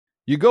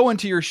You go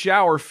into your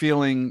shower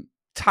feeling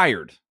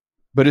tired,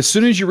 but as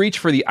soon as you reach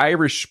for the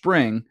Irish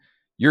Spring,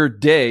 your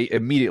day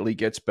immediately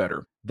gets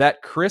better.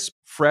 That crisp,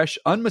 fresh,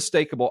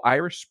 unmistakable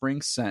Irish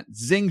Spring scent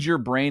zings your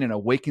brain and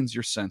awakens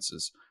your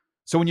senses.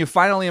 So when you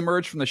finally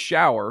emerge from the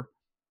shower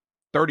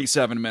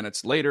 37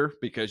 minutes later,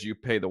 because you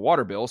pay the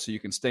water bill so you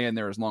can stay in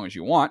there as long as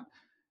you want,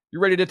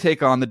 you're ready to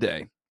take on the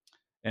day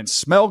and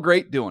smell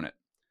great doing it.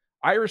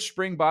 Irish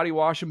Spring Body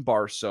Wash and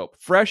Bar Soap.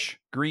 Fresh,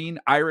 green,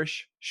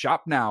 Irish.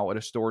 Shop now at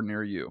a store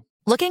near you.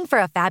 Looking for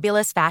a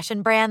fabulous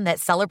fashion brand that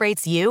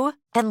celebrates you?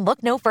 Then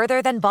look no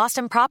further than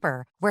Boston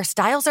Proper, where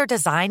styles are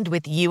designed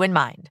with you in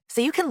mind,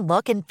 so you can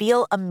look and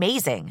feel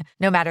amazing,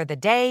 no matter the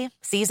day,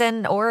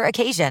 season, or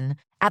occasion.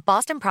 At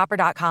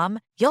bostonproper.com,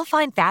 you'll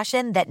find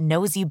fashion that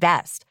knows you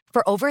best.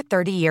 For over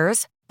 30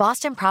 years,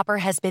 Boston Proper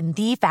has been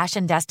the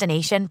fashion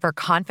destination for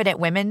confident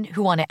women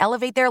who want to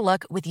elevate their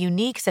look with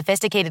unique,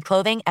 sophisticated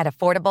clothing at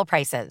affordable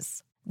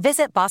prices.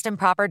 Visit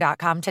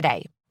bostonproper.com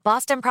today.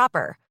 Boston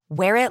Proper.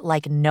 Wear it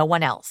like no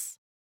one else.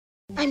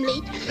 I'm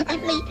late for a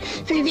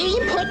very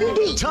important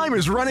date. Time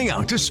is running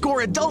out to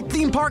score adult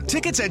theme park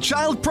tickets at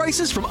child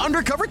prices from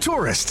Undercover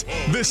Tourist.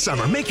 This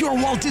summer, make your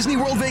Walt Disney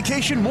World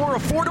vacation more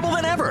affordable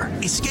than ever.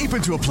 Escape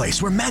into a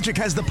place where magic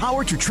has the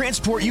power to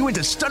transport you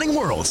into stunning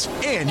worlds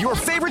and your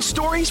favorite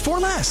stories for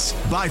less.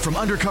 Buy from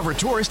Undercover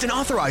Tourist, an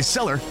authorized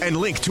seller, and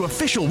link to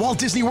official Walt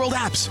Disney World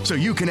apps so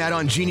you can add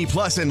on Genie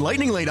Plus and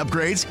Lightning Lane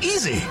upgrades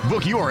easy.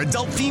 Book your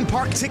adult theme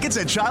park tickets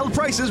at child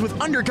prices with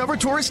Undercover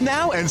Tourist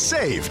now and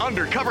save.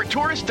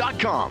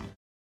 UndercoverTourist.com.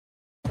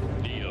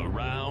 The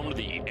Around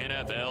the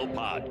NFL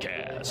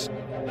podcast.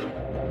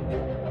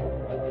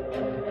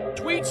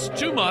 Tweets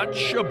too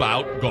much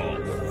about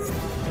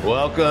golf.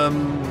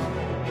 Welcome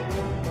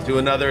to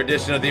another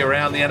edition of the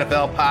Around the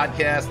NFL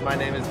podcast. My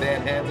name is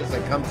Dan Hansis.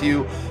 I come to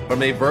you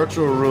from a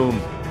virtual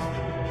room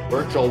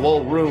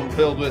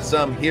filled with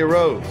some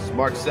heroes.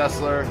 Mark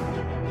Sessler,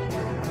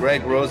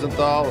 Greg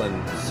Rosenthal,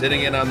 and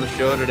sitting in on the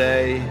show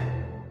today,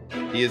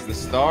 he is the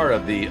star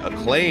of the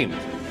acclaimed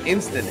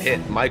instant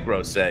hit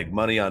micro seg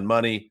Money on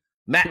Money,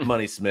 Matt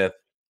Money Smith.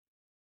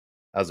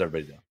 How's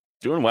everybody doing?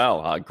 Doing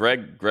well.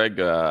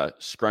 Greg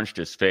scrunched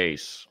his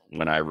face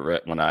when I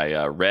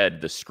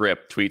read the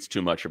script. Tweets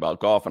too much about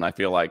golf, and I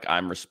feel like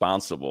I'm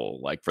responsible,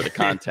 for the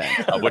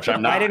content, of which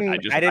I'm not. I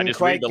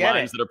just read the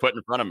lines that are put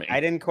in front of me. I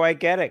didn't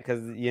quite get it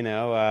because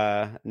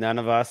none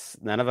of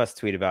us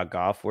tweet about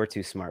golf. We're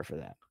too smart for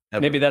that.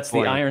 Maybe that's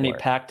the irony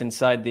packed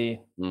inside the.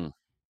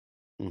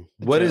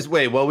 What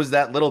was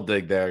that little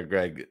dig there,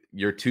 Greg?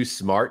 You're too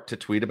smart to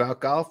tweet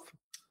about golf?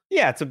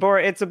 Yeah, it's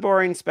a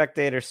boring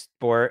spectator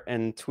sport,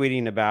 and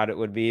tweeting about it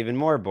would be even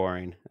more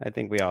boring. I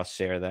think we all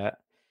share that.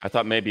 I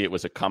thought maybe it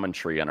was a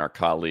commentary on our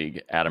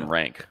colleague Adam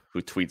Rank,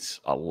 who tweets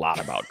a lot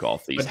about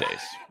golf these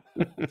days.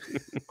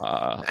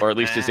 Or at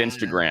least his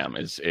Instagram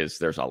is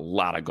there's a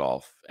lot of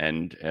golf.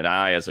 And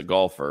I, as a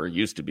golfer,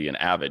 used to be an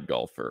avid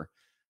golfer,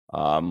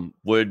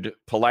 would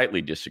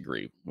politely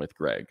disagree with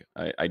Greg.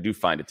 I do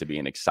find it to be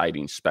an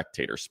exciting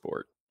spectator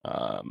sport.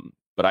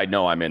 But I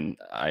know I'm in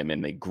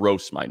a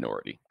gross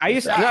minority.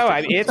 It's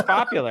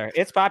popular.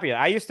 It's popular.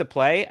 I used to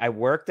play. I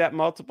worked at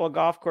multiple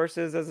golf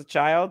courses as a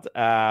child,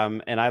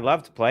 and I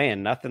loved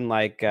playing. Nothing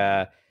like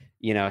play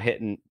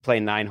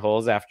 9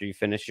 holes after you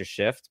finish your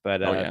shift.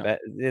 But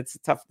it's a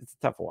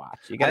tough watch.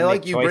 You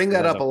bring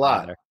that up a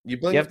lot. You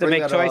have to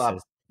make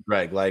choices,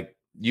 Greg.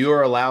 You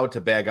are allowed to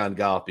bag on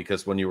golf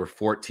because when you were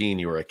 14,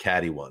 you were a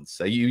caddy once.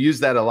 So you use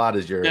that a lot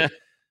as your.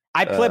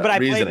 I played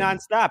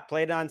nonstop.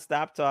 Played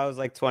nonstop till I was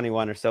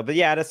 21 or so. But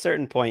yeah, at a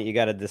certain point, you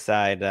got to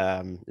decide.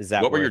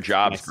 What were your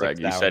jobs, Greg?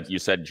 You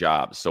said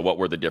jobs. So what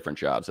were the different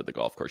jobs at the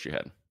golf course you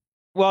had?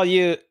 Well,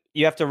 you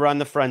have to run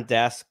the front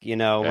desk.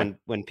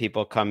 When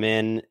people come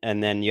in,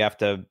 and then you have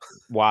to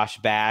wash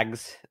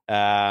bags.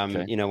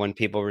 When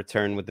people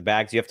return with the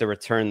bags, you have to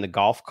return the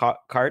golf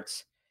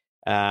carts.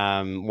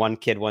 One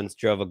kid once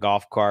drove a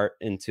golf cart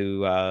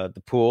into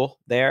the pool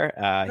there.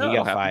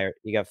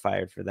 He got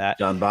fired for that.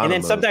 John Bonham. And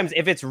then sometimes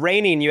if it's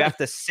raining, you have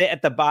to sit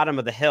at the bottom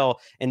of the hill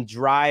and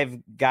drive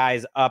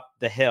guys up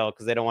the hill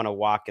because they don't want to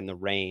walk in the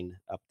rain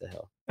up the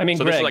hill. I mean,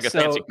 so Greg, this is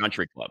like a fancy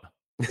country club.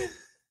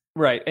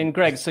 Right. And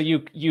Greg, so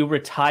you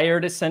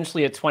retired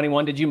essentially at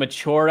 21. Did you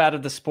mature out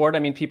of the sport? I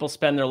mean, people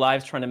spend their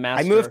lives trying to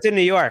master. I moved to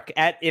New York.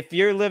 If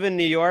you're living in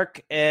New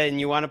York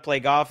and you want to play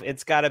golf,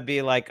 it's got to be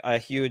a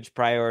huge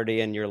priority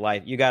in your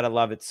life. You got to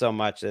love it so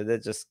much that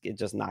it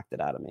just knocked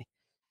it out of me.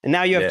 And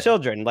now you have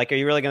children. Are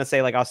you really going to say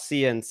I'll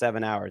see you in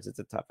 7 hours? It's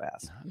a tough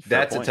ask.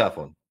 That's a tough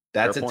one.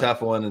 That's a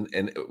tough one.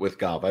 And with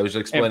golf, I was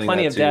explaining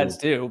plenty that of dads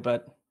do,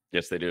 but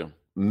yes, they do.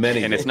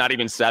 Many, and it's not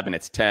even 7,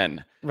 it's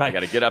 10. Right. I got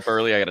to get up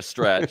early. I got to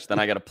stretch. Then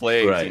I got to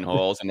play 18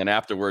 holes. And then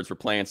afterwards, we're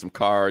playing some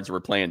cards. Or we're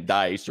playing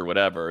dice or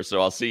whatever.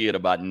 So I'll see you at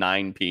about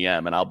 9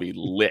 p.m. and I'll be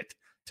lit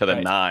to the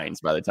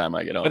nines by the time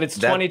I get home. But it's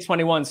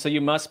 2021, so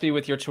you must be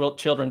with your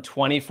children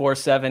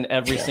 24/7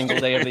 every single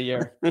day of the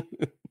year. You're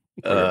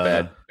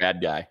a bad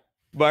guy.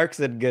 Mark's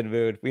in good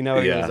mood. We know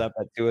he was up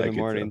at 2 in the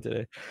morning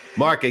today.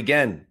 Mark,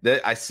 again,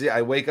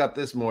 I wake up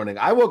this morning.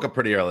 I woke up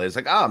pretty early. It's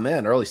like, oh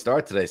man, early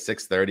start today,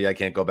 6:30. I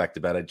can't go back to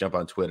bed. I jump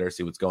on Twitter,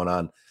 see what's going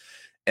on.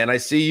 And I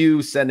see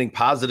you sending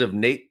positive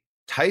Nate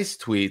Tice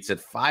tweets at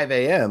 5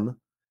 a.m.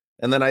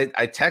 And then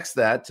I text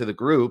that to the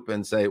group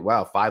and say,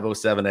 wow,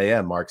 5:07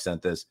 a.m. Mark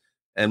sent this.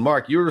 And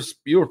Mark, you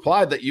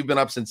replied that you've been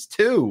up since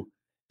 2.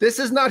 This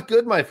is not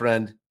good, my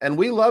friend. And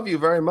we love you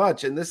very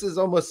much. And this is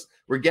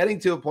we're getting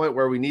to a point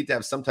where we need to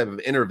have some type of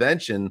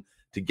intervention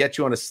to get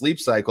you on a sleep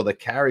cycle that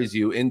carries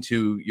you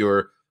into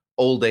your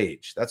old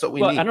age. That's what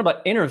we need. I don't know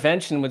about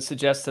intervention would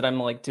suggest that I'm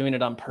like doing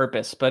it on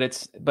purpose, but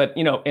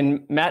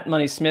and Matt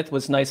Money Smith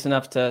was nice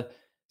enough to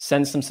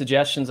send some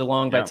suggestions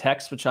along by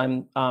text, which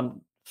I'm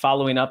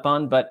following up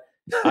on. But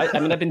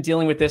I've been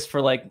dealing with this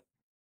for like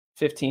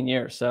 15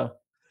 years. So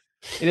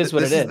it is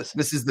what it is.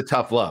 This is the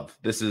tough love.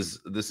 This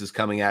is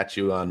coming at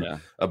you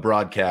on a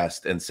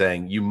broadcast and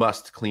saying you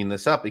must clean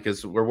this up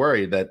because we're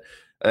worried that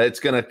it's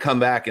going to come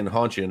back and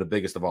haunt you in the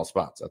biggest of all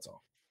spots. That's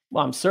all.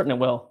 Well, I'm certain it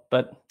will,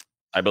 but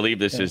I believe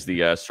this is the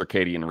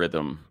Circadian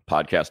Rhythm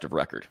podcast of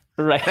record.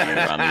 Right. On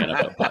the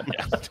NFL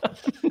podcast.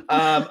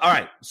 All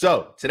right.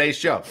 So today's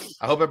show.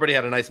 I hope everybody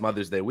had a nice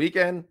Mother's Day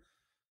weekend.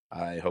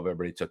 I hope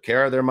everybody took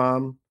care of their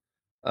mom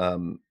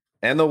and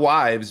the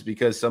wives,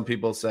 because some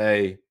people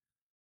say,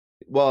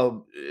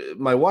 well,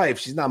 my wife,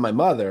 she's not my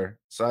mother,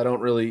 so I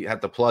don't really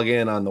have to plug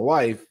in on the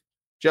wife,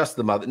 just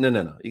the mother.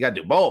 No. You got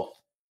to do both.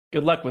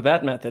 Good luck with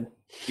that method.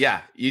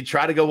 Yeah, you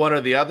try to go one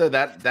or the other,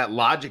 that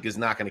logic is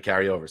not going to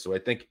carry over. So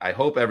I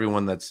hope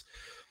everyone that's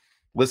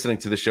listening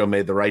to the show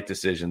made the right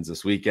decisions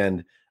this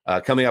weekend.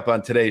 Coming up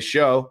on today's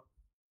show,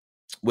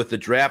 with the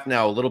draft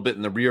now a little bit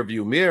in the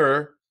rearview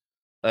mirror,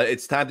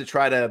 it's time to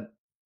try to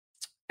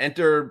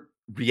enter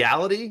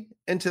reality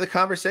into the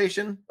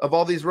conversation of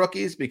all these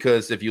rookies,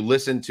 because if you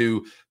listen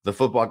to the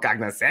football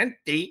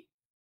cognoscenti,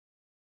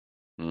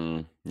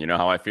 you know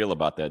how I feel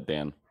about that,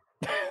 Dan.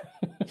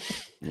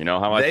 You know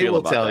how I they feel will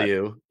about tell that.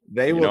 you.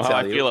 They will know tell how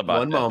I you. feel about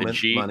One that.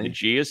 moment. The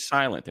G is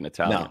silent in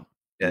Italian.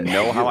 No. You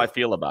know how I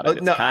feel about it.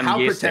 It's no, how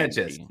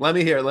pretentious. Senti. Let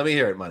me hear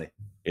it, Money.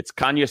 It's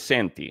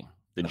cognoscenti.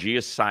 The G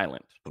is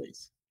silent.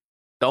 Please.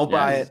 Don't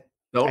buy it.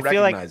 Don't I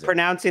feel like recognize it.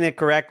 pronouncing it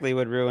correctly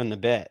would ruin the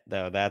bit,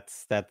 though.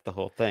 That's the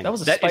whole thing. That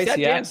was a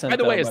spicy accent. By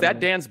the way, is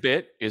that Dan's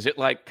bit? Is it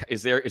like,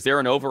 is there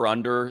an over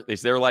under?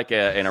 Is there like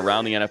an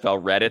Around the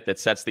NFL Reddit that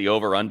sets the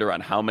over under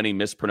on how many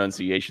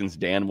mispronunciations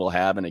Dan will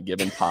have in a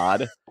given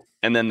pod?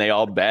 And then they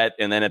all bet,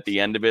 and then at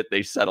the end of it,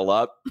 they settle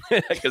up?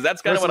 Because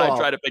that's kind of what I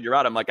try to figure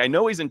out. I'm like, I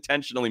know he's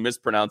intentionally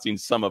mispronouncing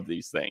some of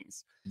these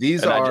things. I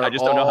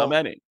just don't know how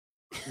many.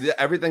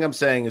 Everything I'm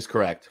saying is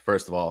correct,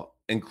 first of all,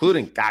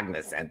 including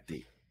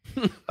cognoscenti.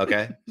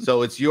 Okay?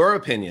 So it's your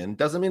opinion.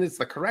 Doesn't mean it's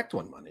the correct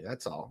one, Money.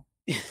 That's all.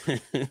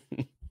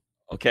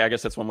 Okay, I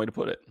guess that's one way to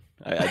put it.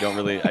 I don't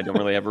really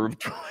have a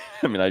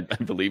I mean, I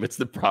believe it's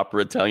the proper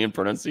Italian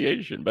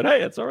pronunciation, but hey,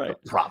 that's all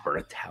right. The proper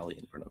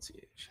Italian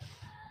pronunciation.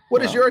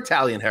 What is your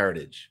Italian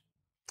heritage?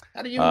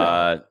 How do you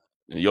know?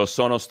 Io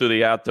sono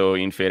studiato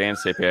in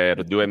Firenze per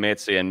 2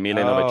 mesi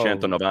nel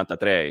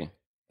 1993.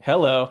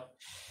 Hello.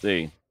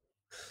 Sì.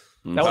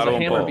 That was a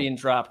hammer being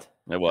dropped.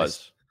 It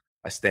was.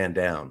 I stand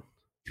down.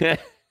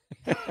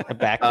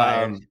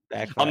 Backfire.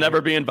 I'll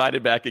never be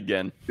invited back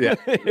again. Yeah.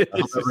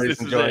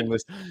 Everybody's enjoying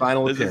this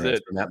final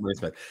appearance from Matt Money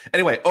Smith.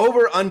 Anyway,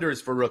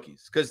 over-unders for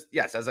rookies. Because,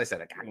 yes, as I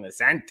said, a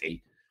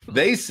cognoscenti.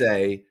 They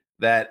say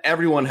that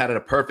everyone had a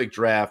perfect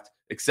draft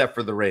except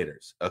for the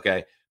Raiders,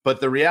 okay?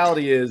 But the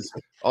reality is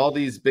all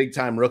these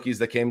big-time rookies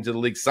that came to the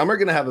league, some are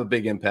going to have a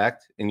big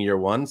impact in year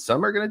one.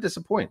 Some are going to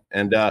disappoint.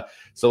 And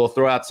so we'll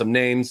throw out some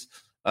names,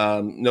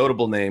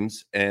 notable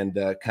names, and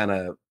kind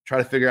of try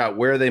to figure out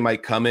where they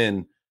might come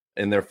in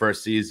their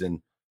first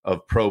season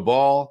of pro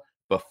ball.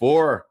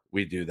 Before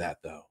we do that,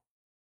 though,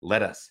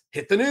 let us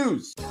hit the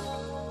news.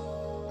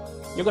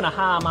 You're going to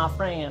hire my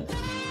friend.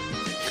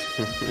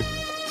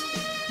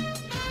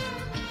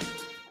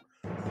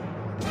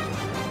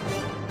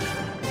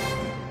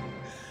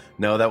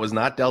 No, that was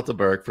not Delta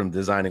Burke from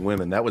Designing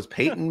Women. That was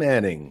Peyton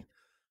Manning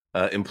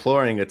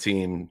imploring a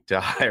team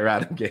to hire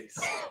Adam Gase.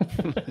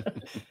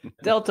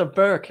 Delta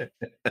Burke.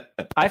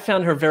 I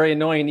found her very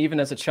annoying even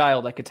as a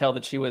child. I could tell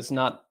that she was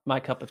not my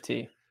cup of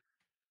tea.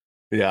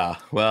 Yeah,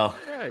 well,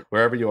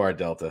 wherever you are,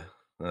 Delta.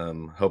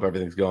 Hope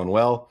everything's going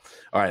well.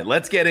 All right,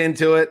 let's get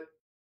into it.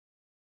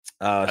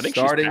 I think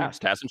she's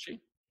passed, hasn't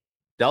she?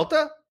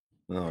 Delta?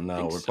 Oh,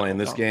 no, we're playing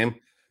this game.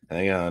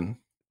 Hang on.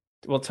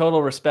 Well,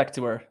 total respect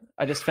to her.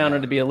 I just found her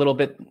to be a little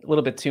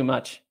bit too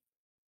much.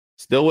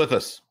 Still with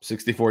us,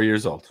 64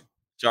 years old.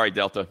 Sorry,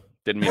 Delta.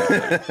 Didn't mean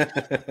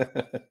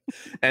to.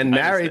 And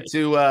married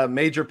to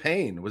Major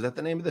Payne. Was that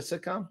the name of the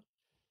sitcom?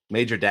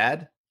 Major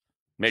Dad?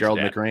 Gerald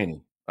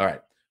McRaney. All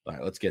right,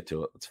 let's get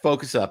to it. Let's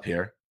focus up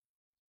here.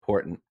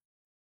 Important.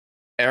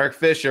 Eric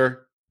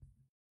Fisher,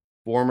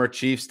 former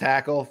Chiefs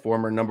tackle,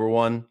 former number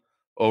 1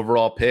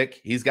 overall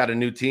pick. He's got a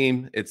new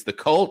team. It's the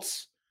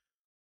Colts,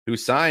 who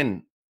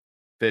signed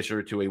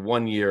Fisher to a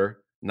 1-year,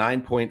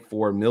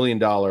 $9.4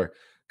 million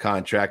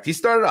contract. He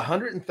started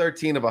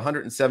 113 of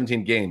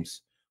 117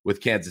 games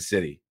with Kansas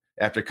City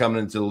after coming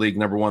into the league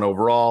number 1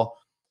 overall.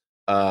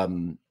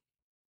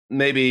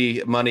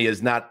 Maybe money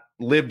has not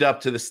lived up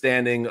to the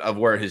standing of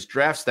where his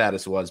draft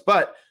status was,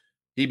 but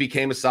he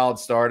became a solid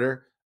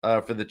starter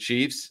for the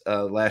Chiefs.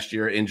 Last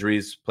year,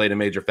 injuries played a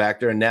major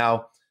factor, and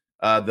now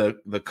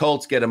the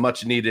Colts get a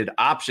much-needed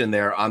option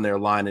there on their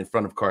line in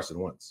front of Carson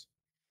Wentz.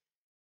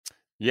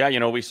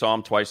 Yeah, we saw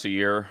him twice a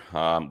year.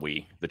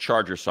 The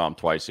Chargers saw him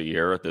twice a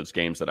year at those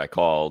games that I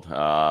called.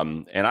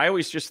 And I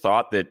always just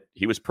thought that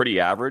he was pretty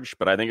average,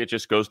 but I think it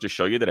just goes to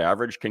show you that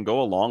average can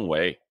go a long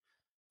way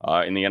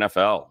in the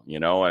NFL.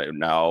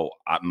 Now,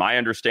 my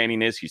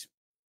understanding is he's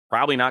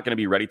probably not going to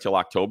be ready till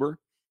October.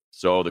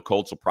 So the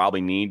Colts will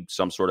probably need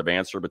some sort of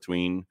answer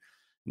between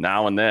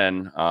now and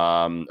then,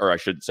 or I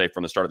should say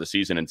from the start of the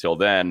season until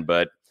then.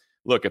 But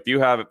look, if you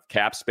have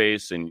cap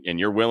space and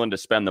you're willing to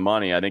spend the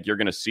money, I think you're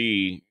going to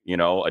see,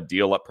 a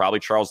deal. Probably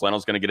Charles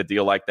Leno's going to get a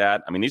deal like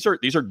that. I mean, these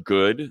are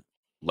good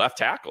left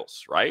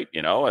tackles, right?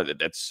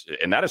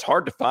 That is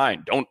hard to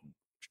find.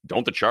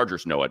 Don't the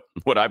Chargers know it?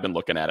 What I've been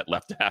looking at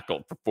left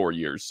tackle for 4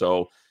 years.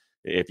 So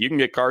if you can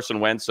get Carson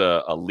Wentz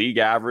a league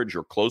average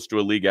or close to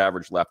a league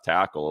average left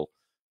tackle,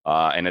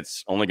 and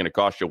it's only going to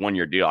cost you a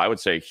 1-year deal, I would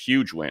say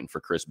huge win for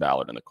Chris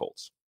Ballard and the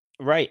Colts.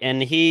 Right.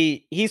 And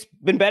he's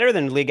been better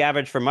than league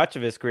average for much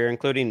of his career,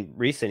 including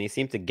recent. He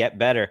seemed to get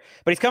better,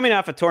 but he's coming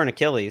off a torn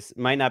Achilles,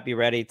 might not be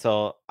ready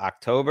till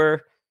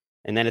October.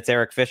 And then it's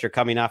Eric Fisher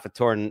coming off a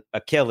torn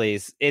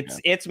Achilles.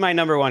 It's my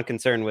number one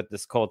concern with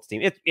this Colts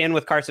team, and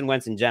with Carson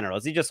Wentz in general,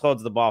 is he just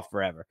holds the ball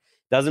forever,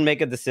 doesn't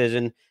make a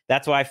decision.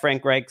 That's why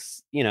Frank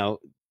Reich's,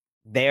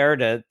 there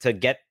to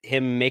get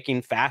him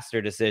making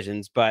faster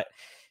decisions. But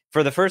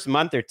for the first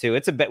month or two,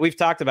 we've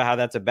talked about how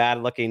that's a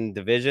bad looking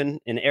division,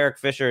 and Eric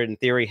Fisher in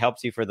theory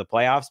helps you for the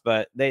playoffs,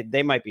 but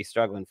they might be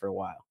struggling for a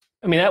while.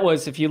 I mean, that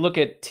was, if you look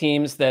at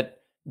teams that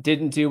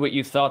didn't do what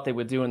you thought they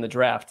would do in the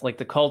draft, like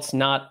the Colts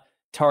not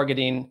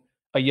targeting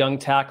a young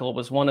tackle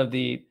was one of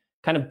the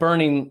kind of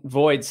burning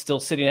voids still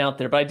sitting out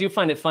there. But I do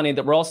find it funny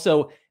that we're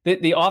also,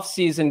 the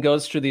offseason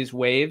goes through these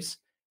waves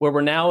where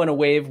we're now in a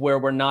wave where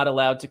we're not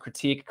allowed to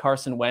critique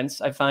Carson Wentz.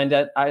 I find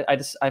that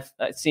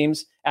it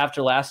seems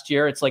after last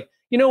year, it's like,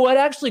 you know what?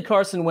 Actually,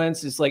 Carson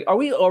Wentz is like, are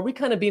we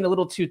kind of being a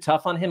little too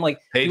tough on him?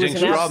 Like, paging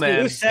straw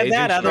man. Who said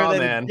that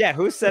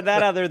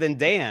other than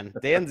Dan?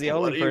 Dan's the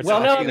only person. Well,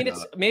 no, I mean,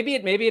 maybe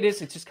it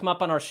is. It's just come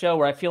up on our show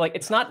where I feel like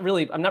I'm not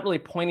really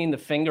pointing the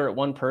finger at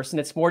one person.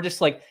 It's more just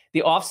like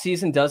the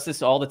offseason does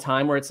this all the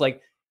time, where it's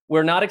like,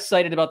 we're not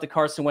excited about the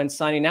Carson Wentz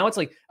signing. Now it's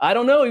like, I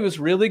don't know. He was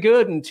really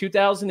good in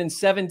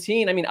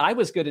 2017. I mean, I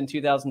was good in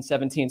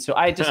 2017. So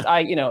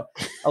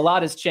a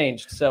lot has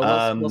changed. So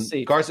we'll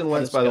see. Carson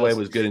Wentz, by the way,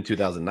 was good in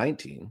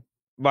 2019.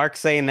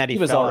 Mark's saying that he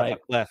was fell all right. off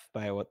a cliff,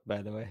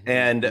 by the way.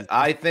 And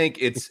I think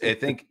a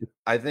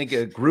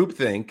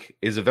groupthink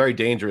is a very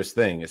dangerous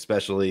thing,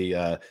 especially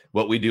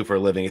what we do for a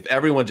living. If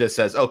everyone just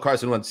says, "Oh,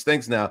 Carson Wentz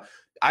stinks now,"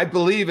 I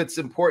believe it's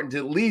important to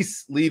at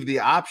least leave the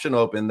option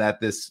open that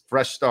this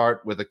fresh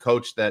start with a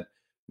coach that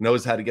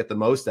knows how to get the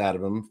most out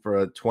of him for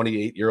a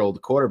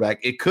 28-year-old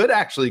quarterback, it could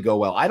actually go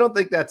well. I don't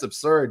think that's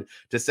absurd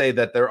to say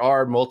that there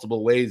are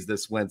multiple ways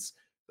this Wentz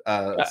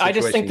I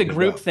just think the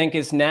groupthink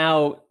is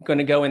now going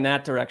to go in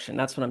that direction.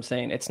 That's what I'm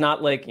saying. It's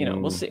not like,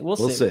 we'll see. We'll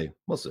see.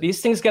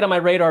 These things get on my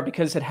radar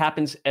because it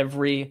happens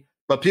every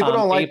But people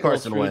don't like April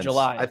Carson Wentz.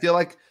 July. I feel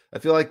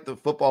like the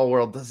football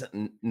world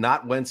doesn't,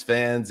 not Wentz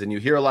fans, and you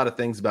hear a lot of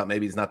things about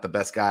maybe he's not the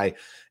best guy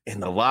in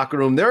the locker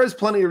room. There is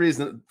plenty of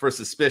reason for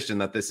suspicion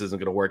that this isn't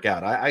going to work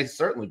out. I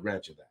certainly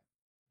grant you that.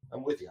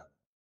 I'm with you on that.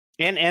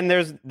 And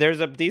there's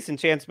a decent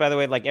chance, by the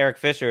way, like Eric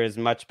Fisher is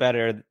much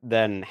better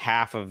than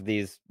half of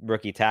these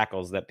rookie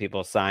tackles that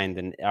people signed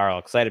and are all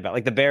excited about.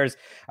 Like the Bears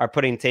are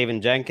putting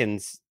Taven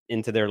Jenkins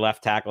into their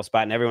left tackle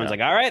spot, and everyone's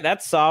like, all right,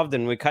 that's solved,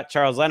 and we cut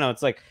Charles Leno.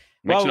 It's like,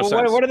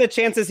 what are the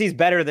chances he's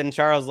better than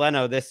Charles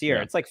Leno this year?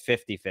 Yeah. It's like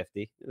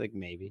 50-50, like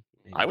maybe.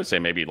 I would say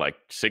maybe like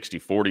 60-40,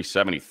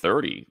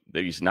 70-30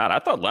 that he's not. I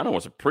thought Leno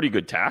was a pretty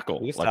good tackle.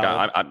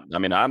 I'm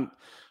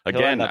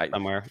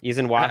somewhere. He's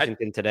in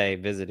Washington today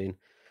visiting.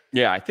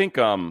 Yeah, I think,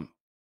 and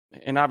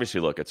obviously,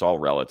 look, it's all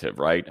relative,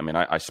 right? I mean,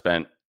 I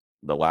spent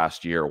the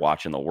last year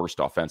watching the worst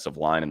offensive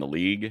line in the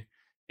league,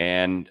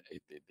 and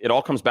it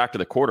all comes back to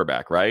the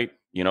quarterback, right?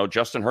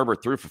 Justin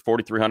Herbert threw for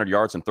 4,300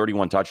 yards and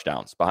 31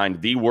 touchdowns behind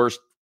the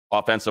worst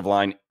offensive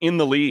line in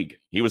the league.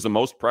 He was the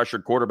most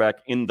pressured quarterback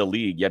in the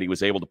league, yet he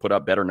was able to put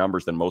up better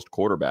numbers than most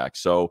quarterbacks.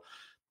 So,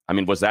 I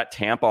mean, was that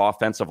Tampa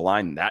offensive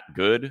line that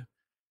good?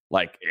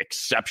 Like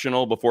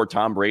exceptional before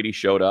Tom Brady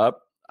showed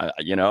up?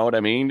 You know what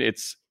I mean?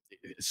 It's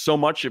so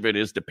much of it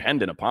is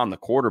dependent upon the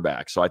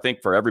quarterback. So I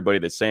think for everybody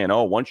that's saying,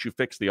 oh, once you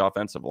fix the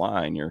offensive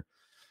line,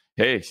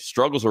 hey,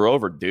 struggles are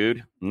over,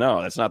 dude.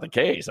 No, that's not the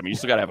case. I mean, you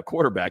still got to have a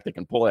quarterback that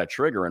can pull that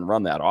trigger and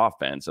run that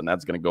offense, and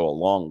that's going to go a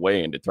long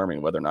way in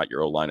determining whether or not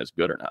your O-line is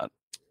good or not.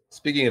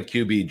 Speaking of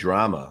QB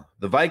drama,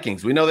 the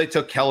Vikings, we know they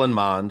took Kellen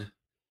Mond,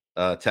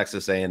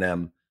 Texas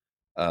A&M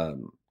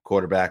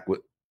quarterback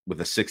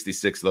with a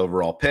 66th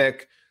overall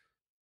pick.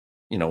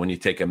 when you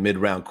take a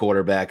mid-round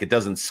quarterback, it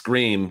doesn't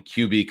scream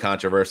QB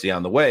controversy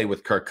on the way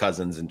with Kirk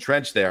Cousins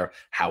entrenched there.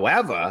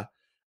 However,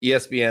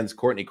 ESPN's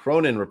Courtney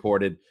Cronin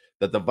reported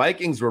that the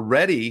Vikings were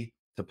ready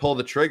to pull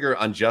the trigger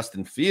on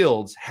Justin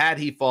Fields had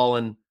he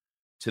fallen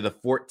to the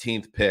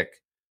 14th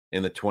pick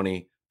in the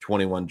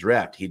 2021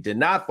 draft. He did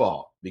not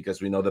fall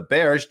because we know the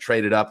Bears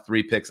traded up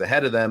 3 picks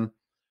ahead of them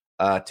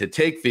to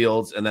take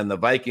Fields, and then the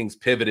Vikings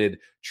pivoted,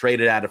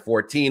 traded out of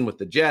 14 with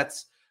the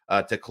Jets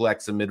to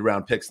collect some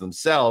mid-round picks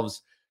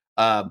themselves.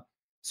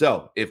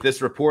 So if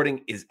this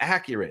reporting is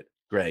accurate,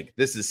 Greg,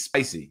 this is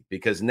spicy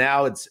because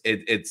now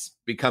it's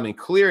becoming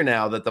clear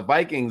now that the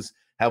Vikings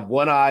have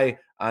one eye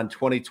on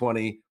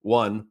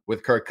 2021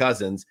 with Kirk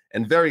Cousins,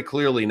 and very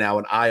clearly now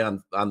an eye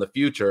on the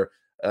future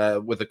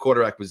with a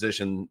quarterback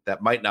position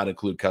that might not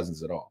include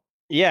Cousins at all.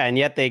 Yeah, and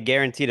yet they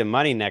guaranteed him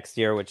money next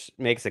year, which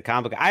makes it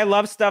complicated. I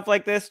love stuff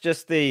like this,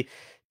 just the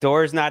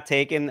doors not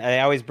taken. I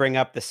always bring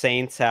up the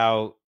Saints,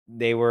 how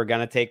they were going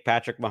to take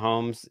Patrick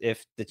Mahomes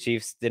if the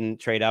Chiefs didn't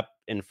trade up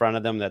in front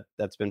of them.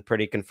 That's been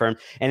pretty confirmed.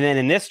 And then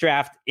in this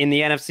draft, in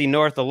the NFC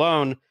North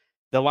alone,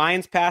 the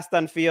Lions passed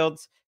on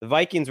Fields. The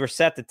Vikings were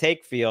set to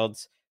take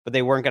Fields, but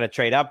they weren't going to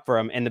trade up for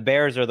him. And the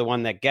Bears are the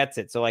one that gets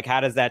it. So,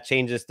 how does that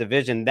change this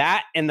division?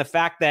 That and the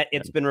fact that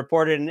it's been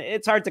reported, and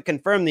it's hard to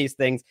confirm these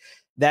things,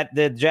 that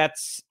the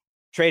Jets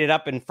traded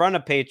up in front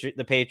of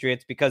the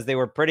Patriots because they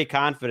were pretty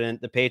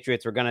confident the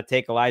Patriots were going to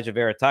take Elijah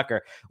Vera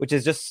Tucker, which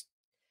is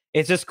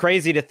it's just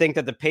crazy to think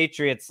that the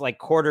Patriots,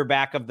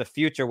 quarterback of the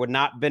future, would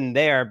not been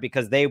there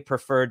because they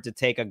preferred to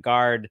take a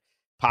guard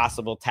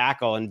possible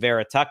tackle in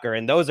Vera Tucker.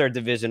 And those are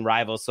division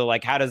rivals. So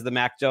how does the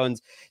Mac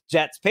Jones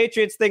Jets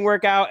Patriots thing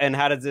work out? And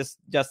how does this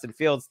Justin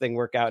Fields thing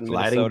work out in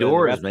Sliding Minnesota?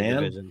 doors, man.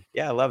 Division?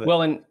 Yeah, I love it.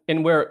 Well,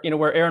 and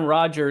where Aaron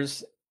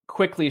Rodgers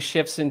quickly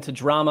shifts into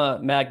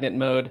drama magnet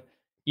mode,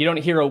 you don't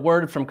hear a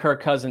word from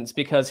Kirk Cousins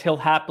because he'll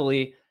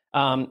happily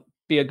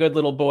be a good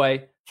little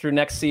boy through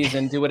next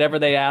season, do whatever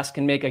they ask,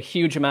 and make a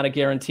huge amount of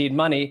guaranteed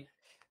money,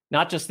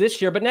 not just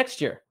this year, but next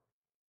year.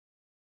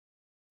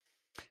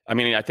 I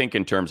mean, I think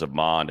in terms of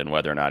Mond and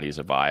whether or not he's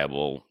a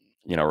viable,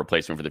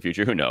 replacement for the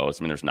future, who knows?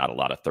 I mean, there's not a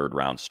lot of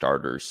third-round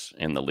starters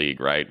in the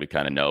league, right? We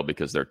kind of know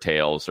because their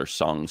tales are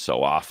sung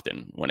so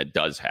often when it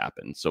does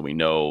happen. So we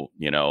know,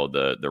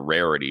 the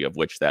rarity of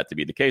which that to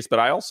be the case. But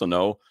I also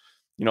know,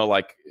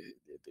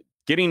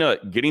 getting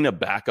a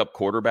backup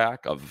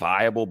quarterback, a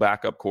viable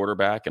backup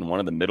quarterback in one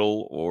of the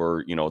middle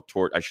or,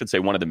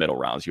 one of the middle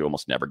rounds. You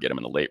almost never get them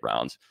in the late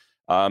rounds.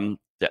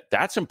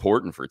 That's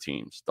important for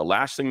teams. The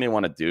last thing they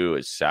want to do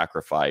is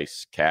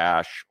sacrifice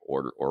cash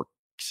or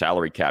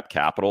salary cap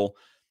capital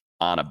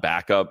on a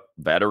backup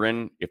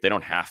veteran if they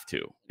don't have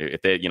to.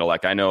 If they,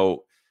 I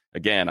know,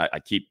 again, I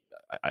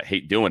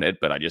hate doing it,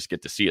 but I just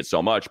get to see it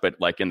so much. But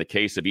in the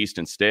case of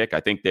Easton Stick, I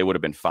think they would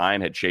have been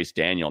fine had Chase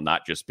Daniel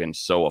not just been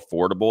so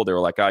affordable. They were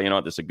like,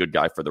 this is a good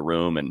guy for the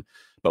room.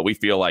 But we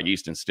feel like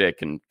Easton Stick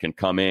can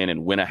come in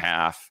and win a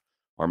half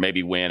or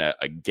maybe win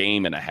a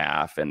game and a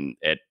half and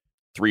at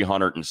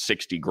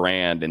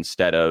 $360,000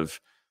 instead of,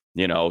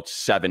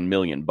 $7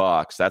 million.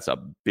 That's a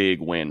big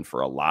win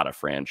for a lot of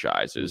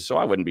franchises. So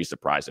I wouldn't be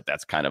surprised if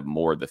that's kind of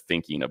more the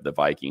thinking of the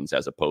Vikings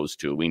as opposed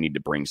to we need to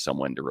bring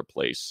someone to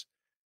replace,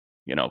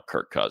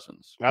 Kirk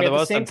Cousins. Well, the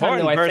most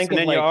important person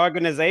in your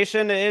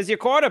organization is your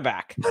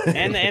quarterback.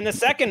 and the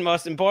second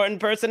most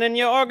important person in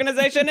your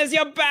organization is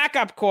your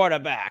backup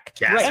quarterback.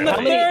 Right. And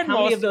how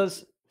many of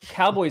those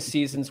Cowboys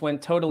seasons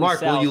went totally Mark,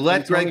 south? will you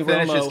let Greg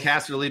finish his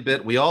Casterly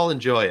bit? We all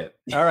enjoy it.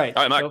 All right,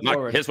 Mark,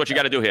 here's what you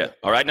got to do here.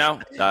 All right, now,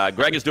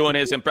 Greg is doing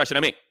his impression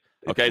of me.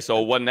 Okay,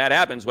 so when that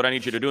happens, what I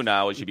need you to do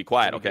now is you be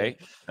quiet, okay?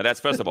 And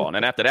that's first of all. And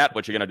then after that,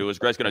 what you're going to do is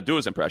Greg's going to do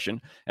his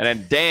impression. And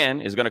then Dan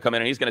is going to come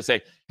in and he's going to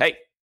say, hey,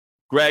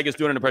 Greg is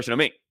doing an impression of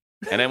me.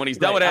 And then when he's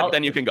done with that,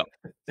 then you can go.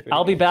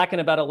 I'll be back in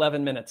about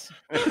 11 minutes.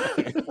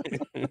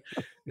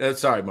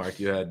 Sorry, Mark,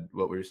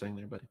 what were you saying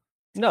there, buddy?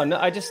 No,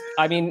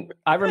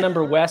 I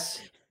remember Wes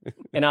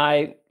and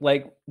I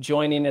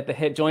joined at the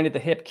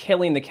hip,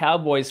 killing the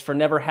Cowboys for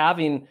never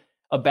having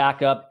a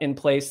backup in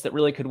place that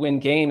really could win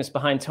games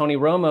behind Tony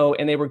Romo.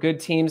 And they were good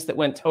teams that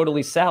went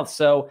totally south.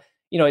 So,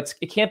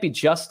 it can't be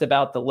just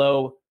about the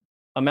low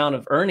amount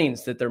of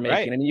earnings that they're making.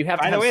 Right. I mean, you have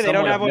to. By the way, they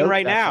don't have one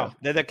right now.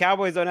 The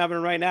Cowboys don't have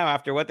one right now.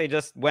 After what they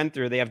just went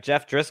through, they have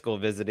Jeff Driscoll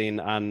visiting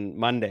on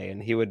Monday,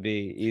 and he would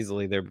be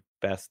easily their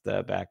best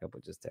backup,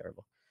 which is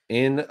terrible.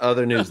 In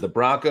other news, the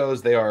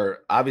Broncos, they are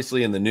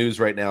obviously in the news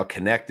right now,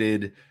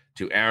 connected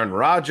to Aaron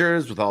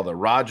Rodgers with all the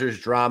Rodgers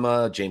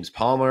drama. James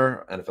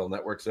Palmer, NFL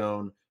Network's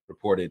own,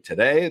 reported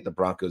today the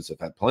Broncos have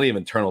had plenty of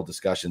internal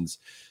discussions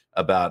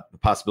about the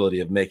possibility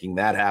of making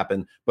that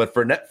happen. But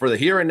for the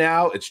here and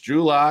now, it's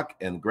Drew Lock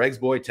and Greg's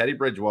boy, Teddy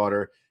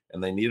Bridgewater,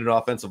 and they need an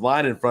offensive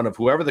line in front of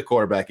whoever the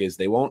quarterback is.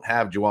 They won't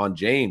have Juwan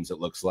James, it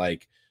looks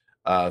like,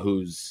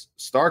 whose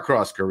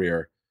star-crossed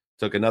career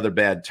took another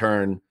bad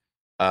turn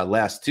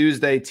last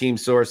Tuesday. Team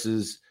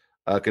sources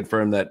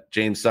confirmed that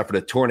James suffered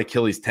a torn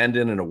Achilles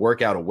tendon in a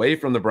workout away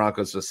from the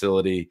Broncos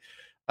facility.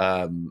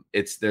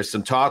 There's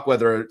some talk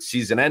whether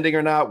season ending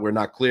or not. We're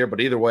not clear, but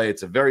either way,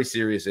 it's a very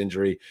serious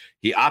injury.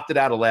 He opted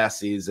out of last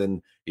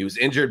season. He was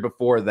injured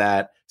before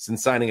that.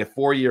 Since signing a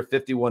 4-year,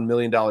 $51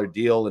 million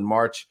deal in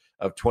March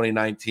of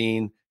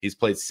 2019, he's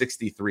played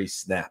 63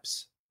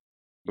 snaps.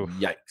 Oof.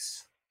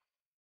 Yikes.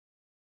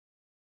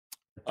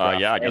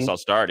 Yeah, I guess I'll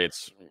start.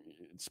 It's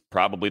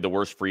probably the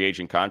worst free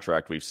agent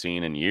contract we've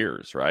seen in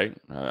years, right?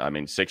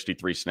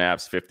 63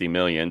 snaps, 50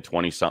 million,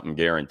 20-something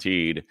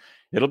guaranteed.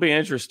 It'll be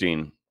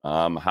interesting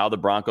how the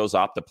Broncos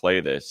opt to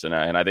play this. And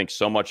I think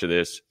so much of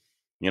this,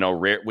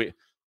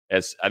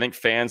 as I think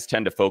fans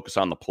tend to focus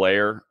on the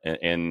player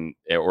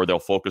or they'll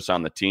focus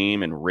on the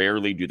team, and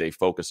rarely do they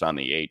focus on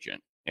the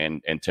agent.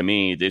 And to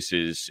me, this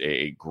is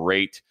a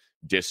great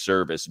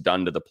disservice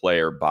done to the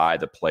player by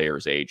the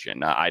player's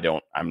agent. Now,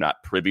 I'm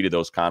not privy to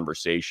those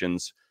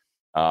conversations.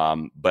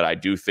 But I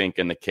do think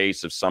in the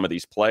case of some of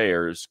these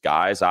players,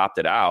 guys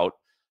opted out,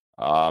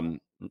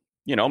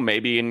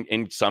 maybe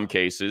in some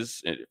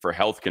cases for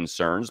health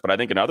concerns, but I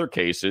think in other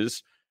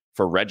cases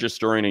for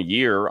registering a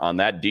year on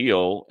that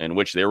deal in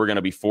which there were going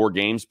to be 4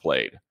 games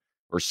played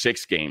or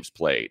 6 games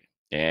played.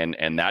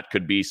 And that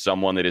could be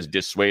someone that is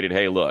dissuaded.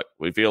 Hey, look,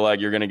 we feel like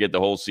you're going to get the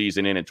whole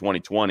season in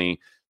 2020.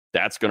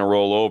 That's going to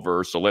roll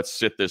over. So let's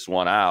sit this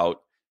one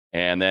out.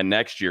 And then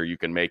next year you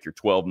can make your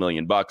 $12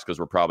 million because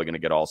we're probably going to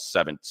get all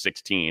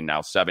 17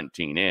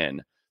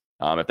 in.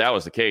 If that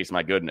was the case,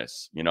 my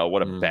goodness,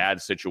 what a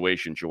bad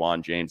situation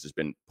Ja'Wuan James has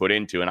been put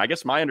into. And I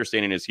guess my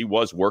understanding is he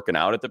was working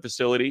out at the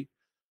facility.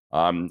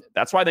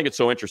 That's why I think it's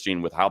so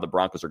interesting with how the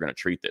Broncos are going to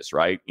treat this,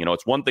 right?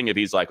 It's one thing if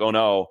he's like, oh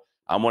no,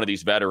 I'm one of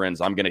these veterans.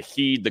 I'm going to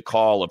heed the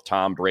call of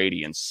Tom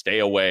Brady and stay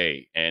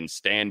away and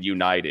stand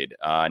united,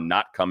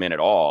 not come in at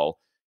all.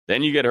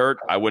 Then you get hurt.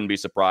 I wouldn't be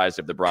surprised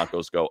if the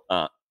Broncos go,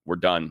 we're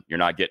done. You're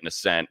not getting a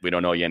cent. We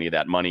don't owe you any of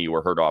that money. You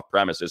were hurt off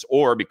premises.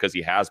 Or because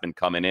he has been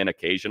coming in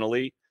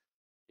occasionally,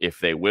 if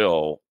they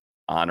will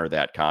honor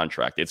that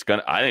contract,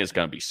 I think it's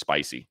gonna be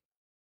spicy.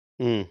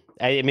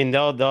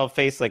 They'll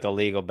face like a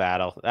legal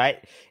battle.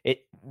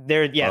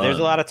 There's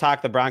a lot of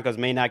talk the Broncos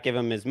may not give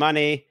him his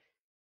money.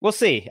 We'll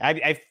see.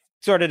 I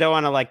sort of don't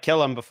want to like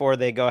kill him before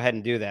they go ahead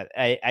and do that.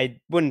 I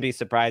wouldn't be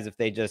surprised if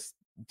they just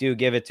do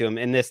give it to him.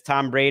 And this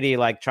Tom Brady,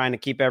 like trying to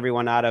keep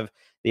everyone out of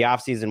the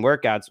offseason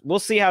workouts, we'll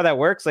see how that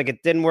works. Like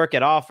it didn't work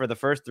at all for the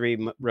first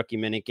 3 rookie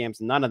mini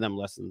camps. None of them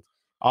listened.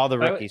 All the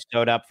rookies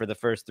showed up for the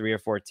first 3 or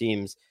 4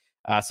 teams.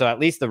 So at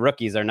least the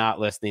rookies are not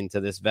listening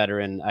to this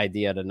veteran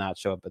idea to not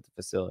show up at the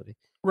facility.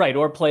 Right.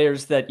 Or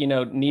players that,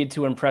 need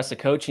to impress a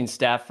coaching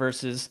staff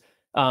versus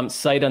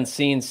sight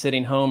unseen,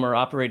 sitting home or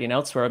operating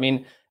elsewhere.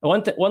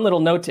 One little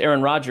note to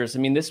Aaron Rodgers.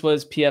 This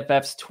was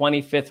PFF's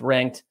 25th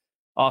ranked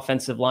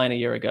offensive line a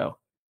year ago.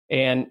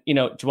 And,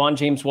 Ja'Wuan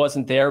James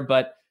wasn't there,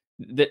 but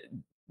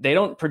they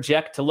don't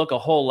project to look a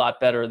whole lot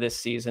better this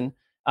season.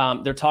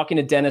 They're talking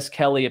to Dennis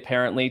Kelly,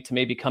 apparently, to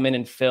maybe come in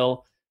and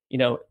fill,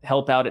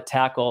 help out at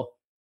tackle.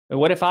 But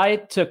what if I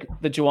took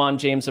the Ja'Wuan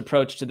James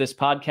approach to this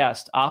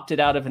podcast, opted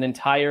out of an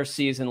entire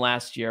season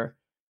last year,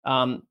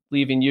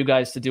 leaving you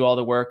guys to do all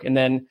the work, and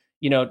then,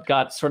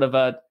 got sort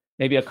of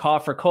maybe a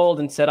cough or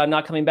cold and said, I'm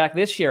not coming back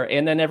this year.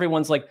 And then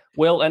everyone's like,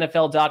 will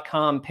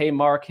NFL.com pay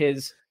Mark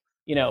his,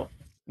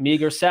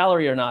 meager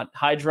salary or not?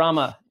 High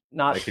drama,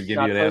 not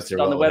posted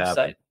on the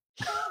website.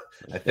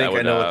 I think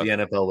I know what the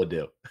NFL would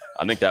do.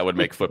 I think that would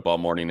make football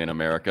morning in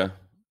America.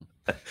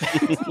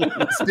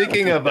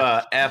 Speaking of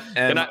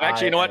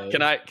FM, you know what?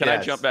 Can I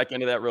jump back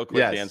into that real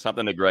quick, Dan?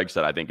 Something that Greg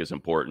said I think is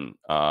important.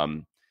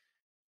 And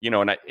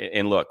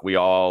look, we're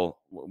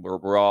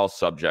all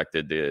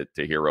subjected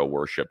to hero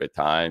worship at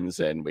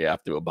times, and we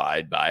have to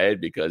abide by it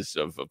because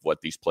of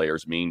what these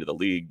players mean to the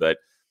league. But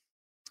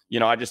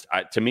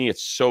to me,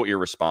 it's so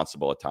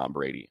irresponsible of Tom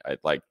Brady. I'd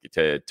like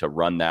to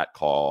run that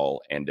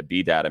call and to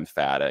be that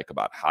emphatic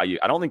about I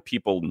don't think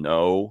people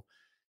know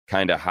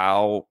kind of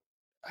how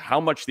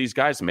much these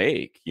guys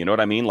make. You know what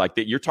I mean? Like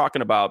that you're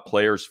talking about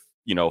players,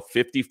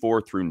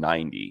 54 through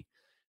 90,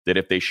 that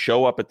if they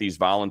show up at these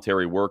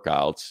voluntary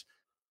workouts,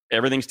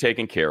 everything's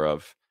taken care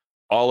of,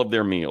 all of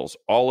their meals,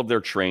 all of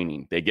their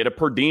training, they get a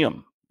per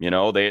diem.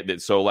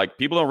 So like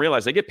people don't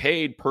realize they get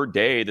paid per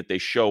day that they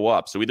show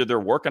up. So either they're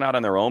working out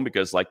on their own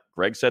because, like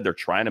Greg said, they're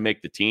trying to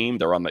make the team.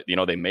 They're on the,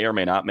 they may or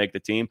may not make the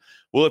team.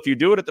 Well, if you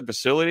do it at the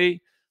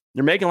facility,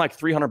 you're making like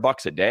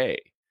 $300 a day.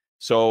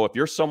 So if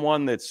you're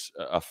someone that's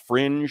a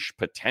fringe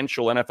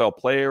potential NFL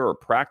player or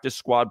practice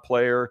squad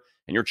player,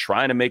 and you're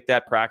trying to make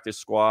that practice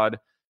squad,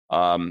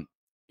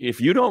 if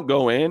you don't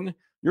go in,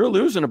 you're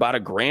losing about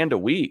 $1,000 a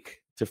week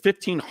to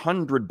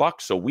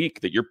 $1,500 a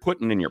week that you're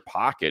putting in your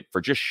pocket for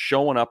just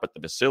showing up at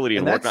the facility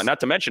and working on. Not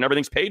to mention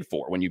everything's paid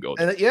for when you go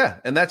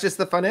there. And that's just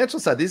the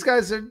financial side. These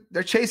guys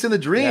they're chasing the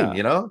dream.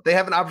 They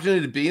have an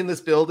opportunity to be in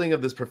this building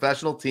of this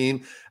professional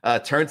team,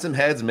 turn some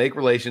heads, make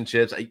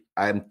relationships.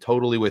 I'm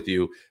totally with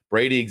you.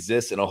 Brady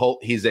exists in a whole.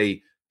 He's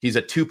a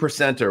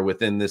 2%er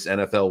within this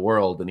NFL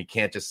world, and he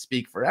can't just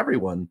speak for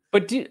everyone.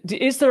 But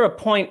is there a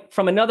point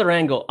from another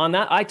angle on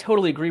that? I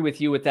totally agree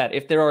with you with that.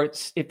 If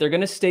they're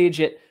going to stage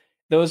it,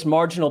 those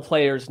marginal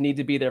players need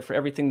to be there for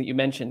everything that you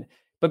mentioned.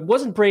 But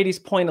wasn't Brady's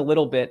point a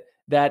little bit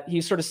that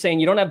he's sort of saying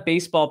you don't have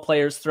baseball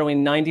players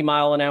throwing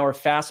 90-mile-an-hour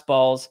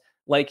fastballs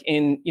like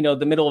in, you know,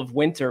 the middle of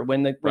winter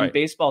when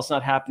baseball's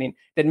not happening,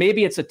 that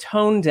maybe it's a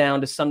tone down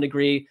to some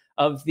degree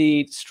of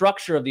the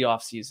structure of the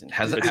offseason.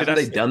 Haven't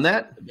they done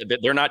that?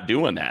 They're not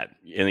doing that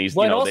in these.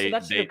 Well, also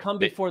that should have come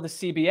before the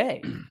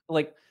CBA.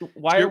 Like,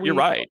 why are we? You're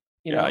right.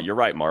 You're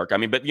right, Mark. I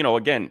mean, but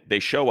again, they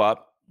show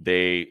up,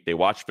 they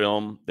watch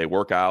film, they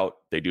work out,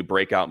 they do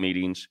breakout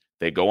meetings,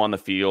 they go on the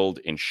field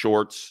in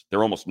shorts.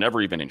 They're almost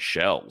never even in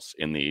shells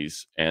in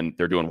these, and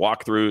they're doing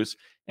walkthroughs,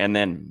 and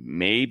then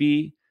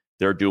maybe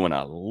they're doing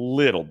a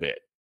little bit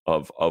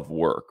of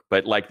work.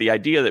 But like the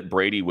idea that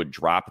Brady would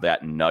drop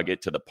that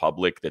nugget to the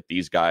public that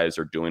these guys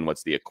are doing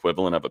what's the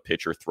equivalent of a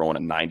pitcher throwing a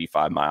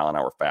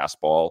 95-mile-an-hour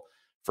fastball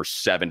for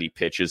 70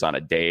 pitches on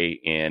a day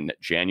in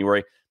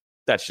January,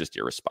 that's just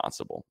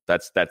irresponsible.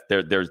 That's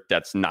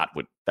not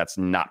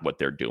what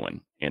they're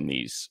doing in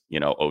these,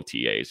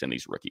 OTAs and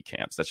these rookie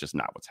camps. That's just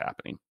not what's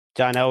happening.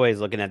 John Elway's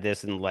looking at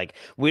this and like,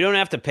 we don't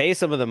have to pay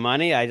some of the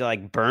money I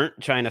like burnt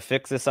trying to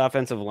fix this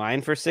offensive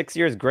line for 6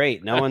 years.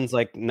 Great. No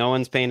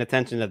one's paying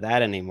attention to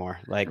that anymore.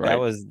 Like That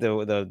was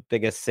the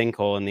biggest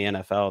sinkhole in the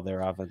NFL, their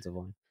offensive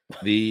line.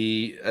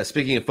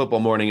 Speaking of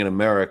Football Morning in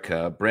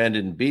America,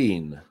 Brandon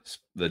Beane,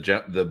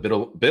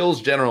 the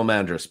Bills general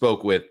manager,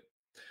 spoke with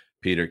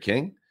Peter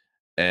King,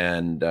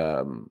 and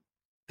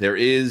there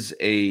is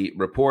a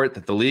report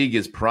that the league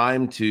is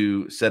primed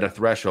to set a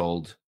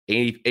threshold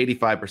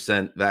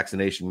 85%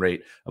 vaccination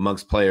rate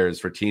amongst players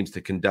for teams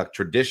to conduct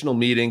traditional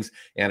meetings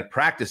and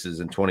practices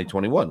in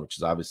 2021, which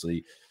is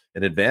obviously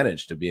an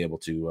advantage to be able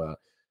to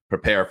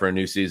prepare for a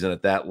new season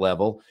at that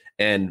level.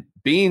 And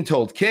Beane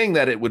told King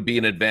that it would be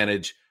an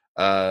advantage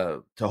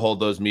to hold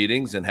those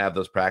meetings and have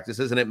those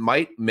practices, and it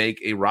might make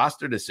a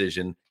roster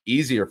decision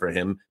easier for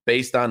him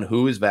based on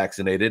who is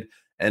vaccinated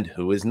and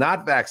who is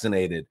not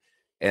vaccinated.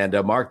 And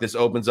Mark, this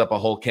opens up a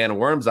whole can of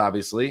worms,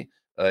 obviously,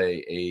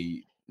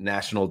 a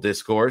national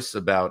discourse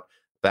about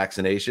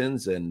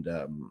vaccinations and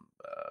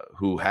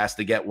who has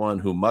to get one,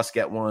 who must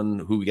get one,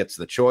 who gets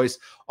the choice,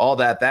 all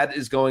that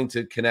is going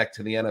to connect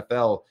to the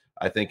NFL,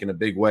 I think, in a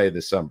big way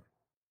this summer.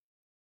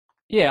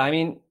 Yeah, I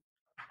mean,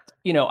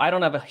 I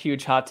don't have a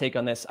huge hot take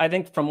on this. I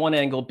think from one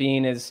angle,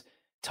 Beane is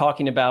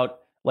talking about,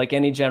 like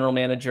any general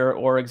manager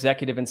or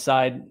executive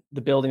inside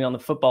the building on the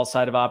football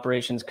side of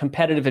operations,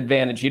 competitive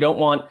advantage. You don't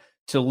want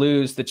to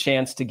lose the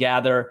chance to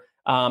gather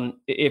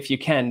if you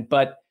can,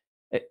 but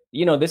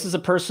this is a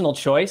personal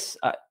choice.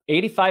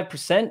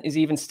 85%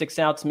 even sticks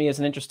out to me as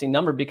an interesting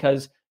number,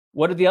 because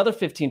what are the other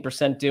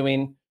 15%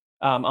 doing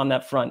on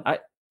that front? I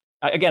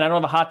don't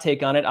have a hot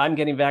take on it. I'm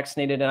getting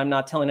vaccinated and I'm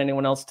not telling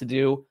anyone else to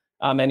do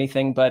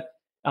anything, but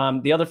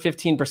the other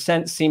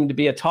 15% seem to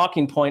be a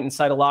talking point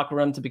inside a locker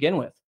room to begin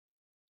with.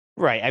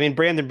 Right. I mean,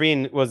 Brandon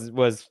Beane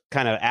was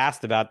kind of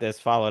asked about this,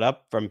 followed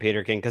up from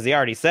Peter King, because he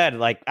already said,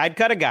 like, I'd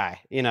cut a guy.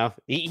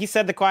 He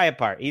said the quiet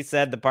part. He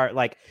said the part,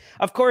 like,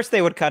 of course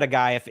they would cut a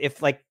guy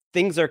if like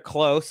things are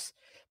close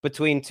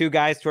between two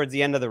guys towards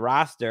the end of the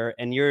roster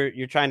and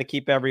you're trying to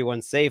keep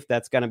everyone safe.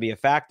 That's going to be a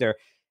factor.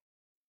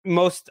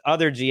 Most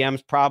other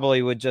GMs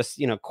probably would just,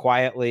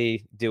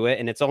 quietly do it.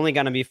 And it's only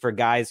going to be for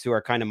guys who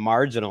are kind of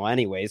marginal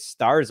anyways.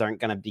 Stars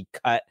aren't going to be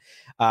cut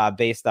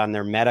based on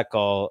their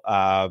medical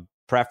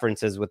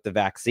preferences with the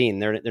vaccine.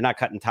 They're not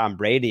cutting Tom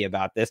Brady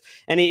about this.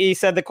 And he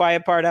said the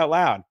quiet part out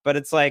loud, but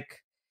it's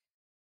like,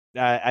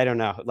 I don't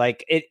know.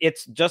 Like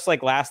it's just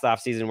like last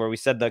offseason where we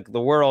said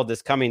the world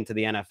is coming to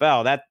the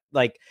NFL. That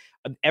like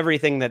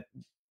everything that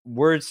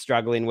we're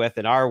struggling with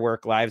in our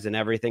work lives and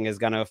everything is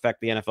going to affect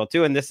the NFL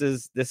too. And this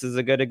is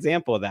a good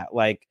example of that.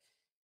 Like,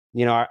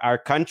 our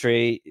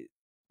country,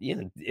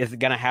 is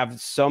going to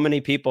have so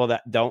many people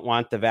that don't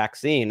want the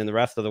vaccine, and the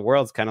rest of the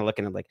world's kind of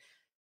looking at like,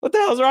 what the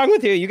hell's wrong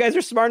with you? You guys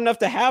are smart enough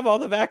to have all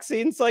the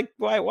vaccines. Like,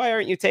 why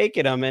aren't you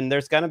taking them? And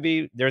there's going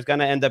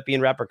to end up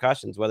being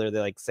repercussions, whether they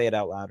like say it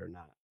out loud or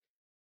not.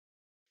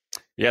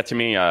 Yeah, to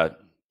me,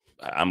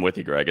 I'm with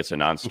you, Greg. It's a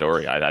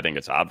non-story. I think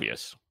it's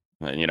obvious.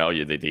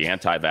 The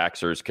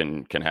anti-vaxxers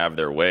can have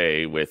their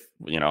way with,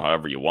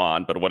 however you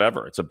want, but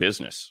whatever. It's a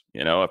business.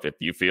 If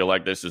you feel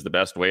like this is the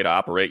best way to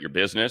operate your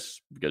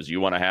business because you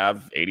want to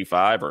have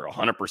 85 or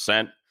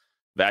 100%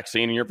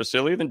 vaccine in your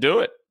facility, then do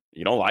it.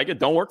 You don't like it,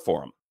 don't work for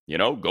them.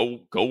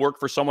 Go work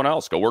for someone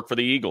else. Go work for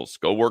the Eagles.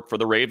 Go work for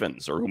the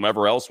Ravens or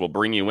whomever else will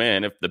bring you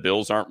in if the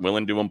Bills aren't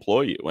willing to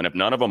employ you. And if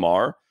none of them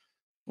are,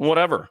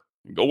 whatever.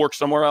 Go work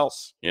somewhere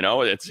else.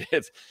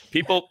 It's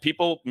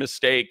people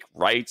mistake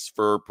rights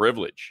for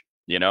privilege.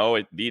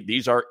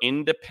 These are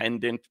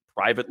independent,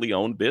 privately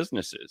owned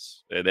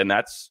businesses, and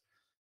that's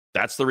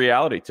the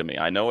reality to me.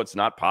 I know it's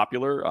not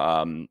popular.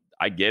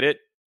 I get it.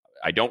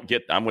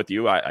 I'm with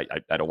you. I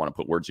don't want to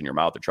put words in your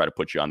mouth or try to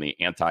put you on the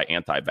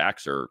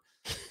anti-vaxxer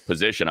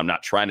position. I'm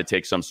not trying to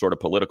take some sort of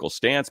political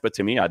stance, but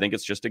to me, I think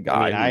it's just a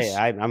guy.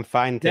 I'm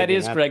fine. That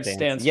is Greg's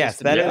stance. Yes,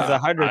 that is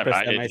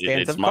 100% my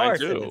stance. It's mine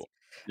too.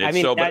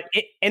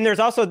 And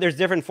there's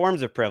different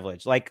forms of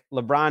privilege. Like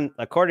LeBron,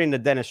 according to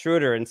Dennis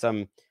Schroeder and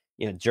some,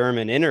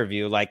 German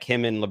interview, like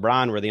him and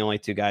LeBron were the only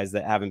two guys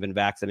that haven't been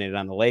vaccinated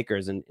on the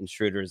Lakers, and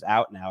Schroeder's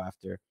out now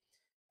after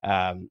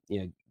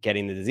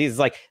getting the disease. It's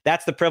like,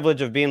 that's the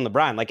privilege of being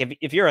LeBron. Like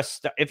if you're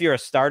a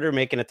starter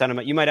making a ton of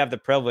money, you might have the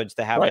privilege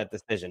to have that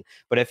decision.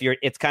 But if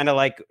it's kind of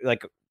like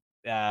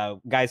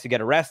guys who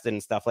get arrested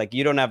and stuff, like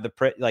you don't have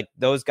like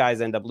those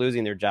guys end up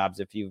losing their jobs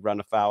if you run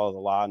afoul of the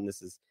law. And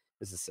this is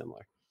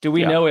similar. Do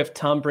we know if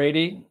Tom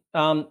Brady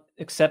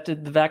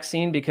accepted the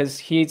vaccine? Because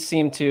he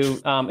seemed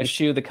to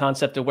eschew the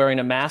concept of wearing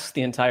a mask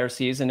the entire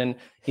season, and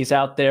he's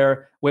out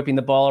there whipping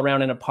the ball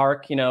around in a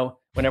park,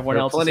 when everyone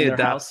else is in their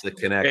house.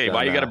 Hey,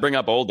 why you got to bring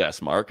up old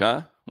S, Mark,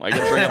 huh? Why you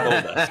got to bring up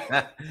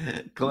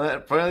old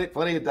S?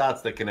 Plenty of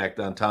dots to connect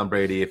on Tom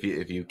Brady if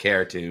you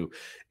care to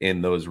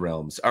in those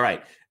realms. All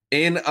right.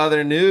 In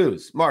other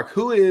news, Mark,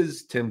 who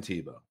is Tim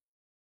Tebow?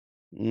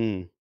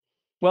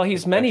 Well,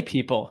 he's many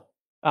people.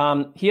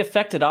 He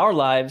affected our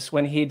lives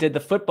when he did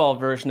the football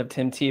version of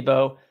Tim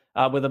Tebow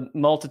with a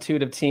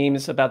multitude of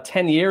teams about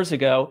 10 years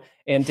ago.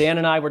 And Dan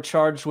and I were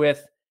charged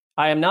with,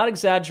 I am not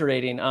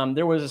exaggerating,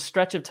 there was a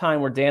stretch of time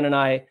where Dan and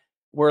I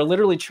were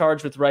literally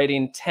charged with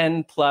writing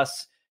 10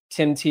 plus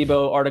Tim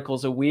Tebow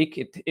articles a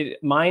week.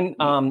 Mine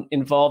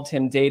involved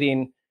him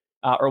dating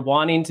or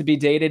wanting to be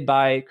dated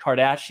by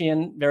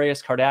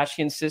various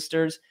Kardashian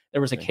sisters.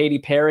 There was a Katy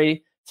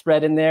Perry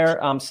thread in there,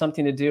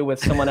 something to do with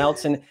someone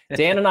else. And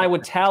Dan and I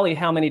would tally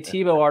how many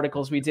Tebow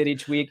articles we did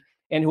each week,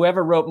 and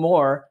whoever wrote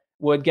more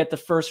would get the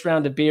first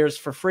round of beers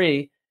for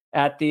free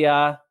at the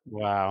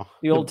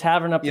old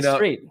tavern up the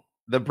street.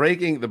 The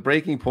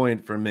breaking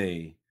point for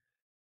me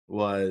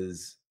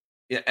was,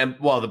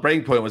 the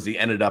breaking point was he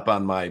ended up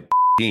on my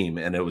team,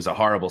 and it was a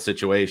horrible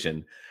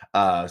situation.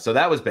 So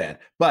that was bad.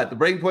 But the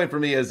breaking point for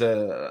me as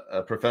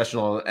a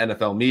professional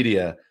NFL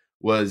media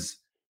was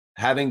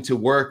having to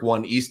work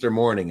one Easter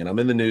morning, and I'm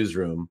in the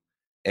newsroom,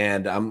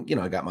 and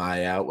I got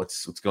my eye out.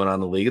 What's going on in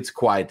the league? It's a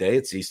quiet day.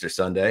 It's Easter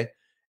Sunday.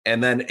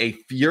 And then a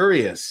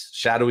furious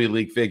shadowy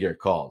league figure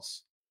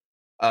calls,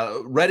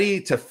 ready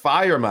to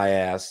fire my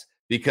ass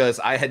because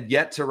I had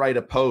yet to write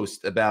a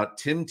post about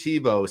Tim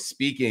Tebow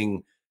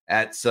speaking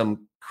at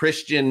some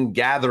Christian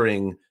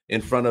gathering in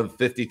front of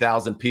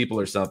 50,000 people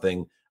or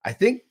something. I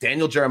think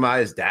Daniel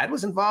Jeremiah's dad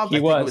was involved.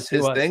 It was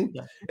his thing.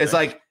 Yeah. It's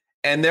like,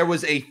 and there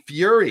was a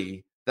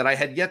fury that I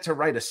had yet to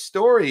write a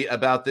story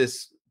about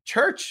this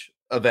church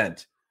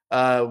event,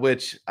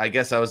 which I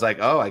guess I was like,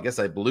 I guess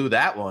I blew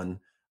that one.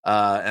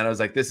 And I was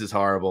like, this is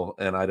horrible,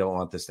 and I don't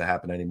want this to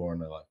happen anymore in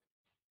my life.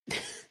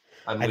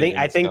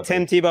 I think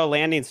Tim Tebow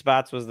landing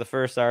spots was the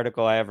first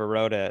article I ever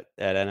wrote at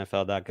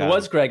NFL.com. It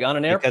was, Greg, on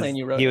an airplane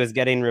you wrote. He was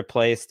getting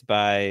replaced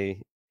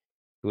by,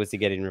 who was he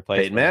getting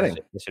replaced? Peyton Manning.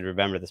 I should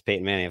remember this.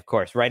 Peyton Manning, of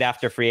course. Right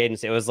after free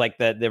agency, it was like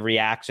the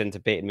reaction to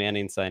Peyton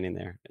Manning signing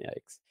there.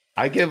 Yikes.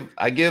 I give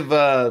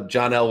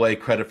John Elway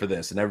credit for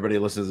this, and everybody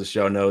who listens to the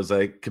show knows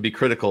I could be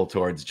critical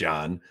towards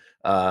John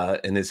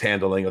in his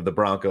handling of the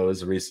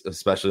Broncos,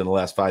 especially in the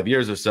last 5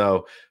 years or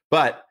so.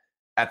 But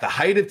at the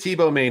height of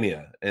Tebow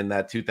mania in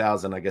that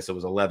 2000, I guess it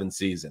was 11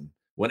 season,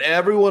 when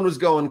everyone was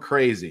going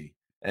crazy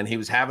and he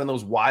was having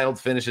those wild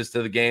finishes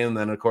to the game, and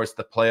then of course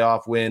the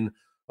playoff win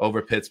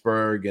over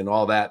Pittsburgh and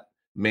all that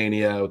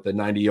mania with the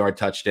 90-yard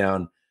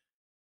touchdown,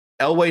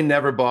 Elway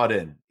never bought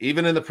in.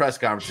 Even in the press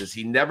conferences,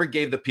 he never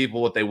gave the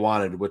people what they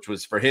wanted, which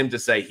was for him to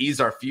say,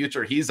 he's our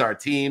future, he's our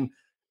team.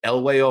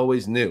 Elway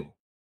always knew.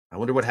 I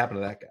wonder what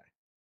happened to that guy.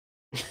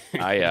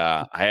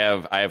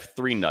 I have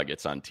three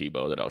nuggets on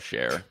Tebow that I'll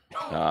share.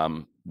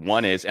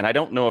 One is, and I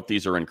don't know if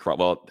these are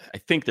I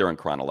think they're in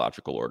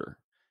chronological order.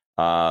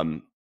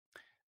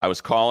 I was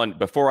calling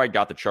before I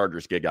got the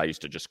Chargers gig. I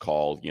used to just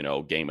call,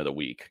 game of the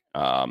week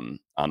on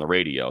the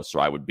radio. So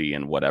I would be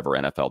in whatever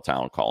NFL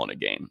town calling a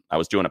game. I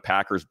was doing a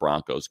Packers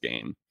Broncos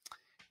game,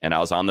 and I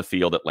was on the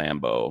field at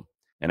Lambeau,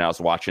 and I was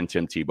watching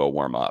Tim Tebow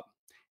warm up.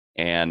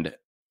 And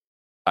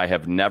I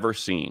have never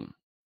seen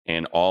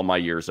in all my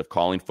years of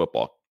calling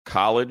football,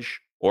 college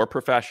or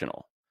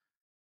professional,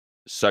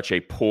 such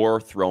a poor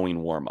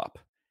throwing warm up.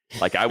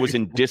 Like, I was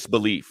in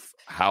disbelief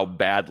how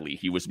badly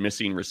he was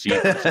missing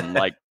receivers, and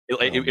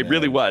it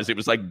really was. It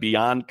was like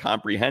beyond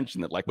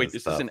comprehension that, like, wait,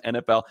 this is an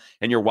NFL,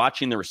 and you're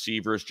watching the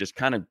receivers just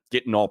kind of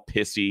getting all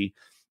pissy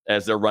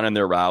as they're running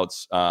their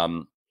routes.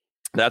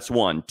 That's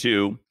one.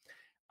 Two,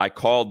 I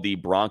called the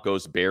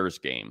Broncos-Bears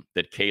game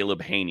that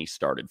Caleb Haney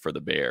started for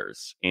the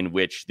Bears, in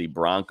which the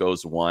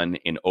Broncos won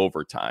in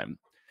overtime.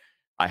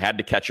 I had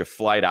to catch a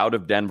flight out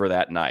of Denver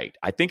that night.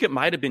 I think it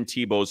might have been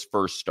Tebow's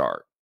first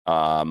start,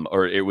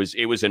 or it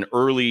was an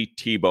early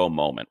Tebow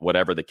moment,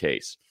 whatever the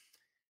case.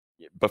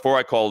 Before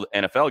I called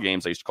NFL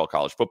games, I used to call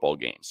college football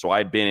games. So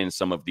I'd been in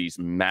some of these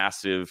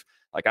massive,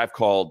 like I've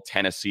called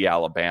Tennessee,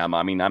 Alabama.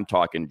 I mean, I'm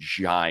talking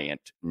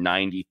giant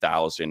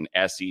 90,000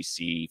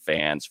 SEC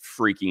fans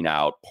freaking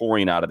out,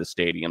 pouring out of the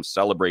stadium,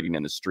 celebrating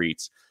in the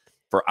streets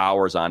for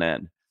hours on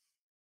end.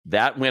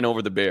 That win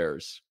over the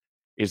Bears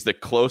is the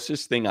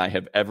closest thing I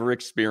have ever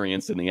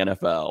experienced in the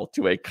NFL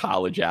to a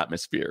college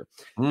atmosphere.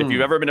 If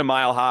you've ever been to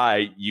Mile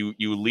High, you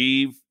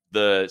leave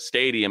the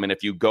stadium, and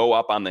if you go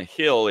up on the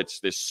hill, it's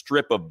this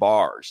strip of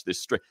bars,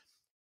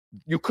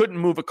 you couldn't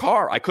move a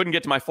car. I couldn't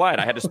get to my flight.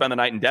 I had to spend the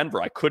night in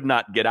Denver. I could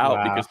not get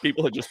out because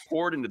people had just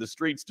poured into the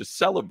streets to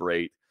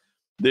celebrate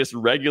this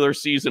regular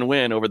season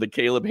win over the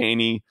Caleb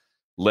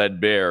Haney-led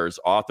Bears,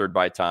 authored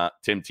by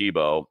Tim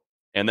Tebow.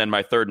 And then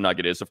my third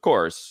nugget is, of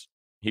course,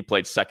 he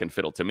played second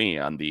fiddle to me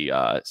on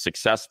the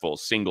successful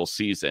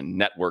single-season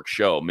network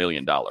show $1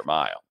 Million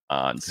Mile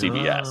on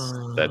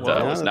CBS that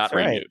was not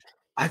renewed.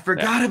 I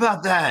forgot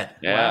about that.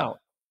 Yeah. Wow.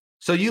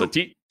 So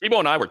Tebow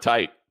and I were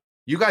tight.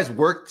 You guys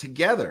worked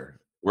together.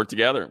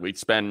 We'd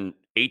spend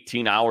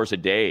 18 hours a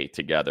day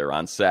together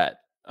on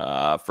set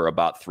for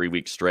about 3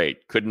 weeks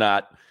straight. Could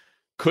not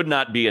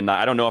be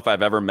I don't know if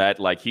I've ever met,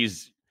 like,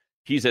 he's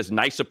as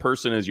nice a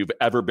person as you've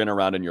ever been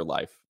around in your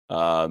life.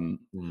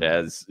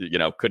 As you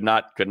know, could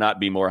not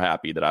be more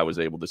happy that I was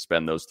able to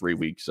spend those 3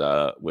 weeks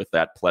with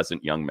that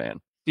pleasant young man.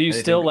 Do you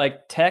still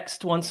like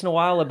text once in a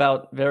while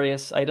about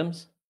various items?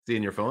 Is he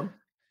in your phone?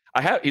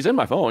 He's in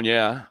my phone.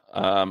 Yeah.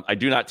 I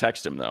do not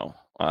text him though.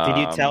 Did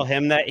you tell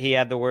him that he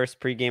had the worst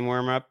pregame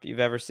warm-up you've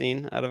ever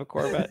seen out of a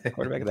quarterback?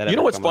 You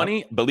know what's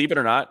funny? Believe it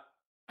or not,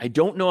 I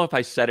don't know if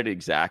I said it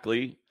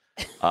exactly,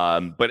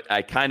 but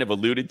I kind of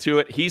alluded to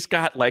it. He's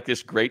got like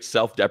this great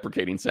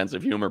self-deprecating sense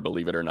of humor,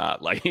 believe it or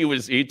not. Like I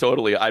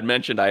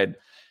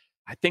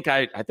think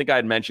I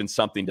had mentioned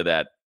something to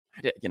that.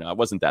 I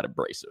wasn't that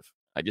abrasive.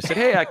 I just said,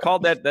 hey, I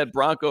called that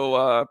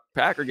Bronco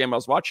Packer game. I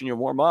was watching you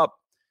warm up.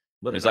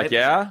 He's like,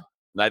 yeah.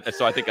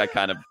 So I think I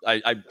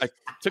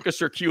took a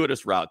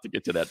circuitous route to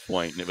get to that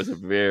point, and it was a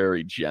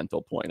very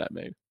gentle point I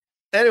made.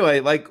 Anyway,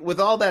 like with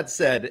all that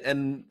said,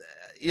 and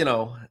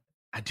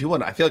I feel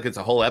like it's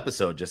a whole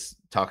episode just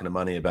talking to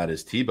Money about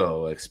his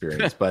Tebow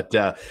experience, but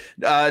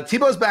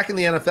Tebow's back in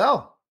the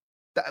NFL.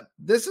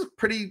 This is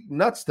pretty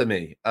nuts to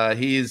me.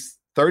 He's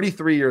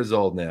 33 years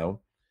old now.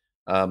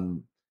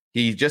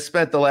 He just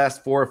spent the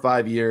last 4 or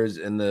 5 years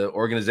in the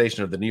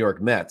organization of the New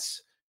York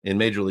Mets in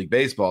Major League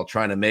Baseball,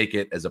 trying to make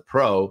it as a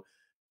pro.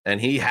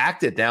 And he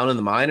hacked it down in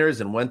the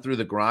minors and went through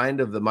the grind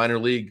of the minor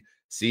league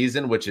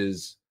season, which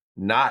is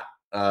not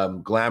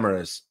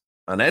glamorous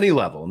on any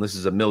level. And this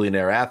is a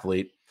millionaire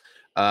athlete.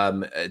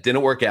 It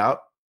didn't work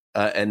out.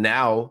 And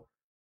now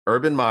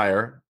Urban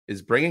Meyer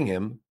is bringing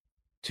him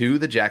to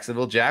the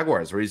Jacksonville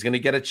Jaguars, where he's going to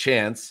get a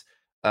chance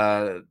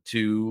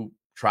to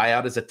try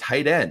out as a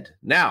tight end.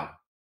 Now,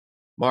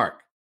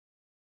 Mark,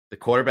 the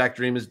quarterback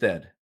dream is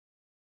dead.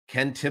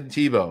 Can Tim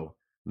Tebow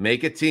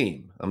make a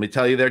team? Let me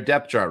tell you their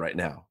depth chart right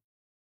now.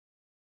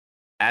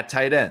 At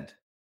tight end,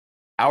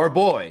 our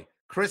boy,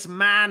 Chris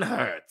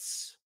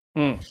Manhertz,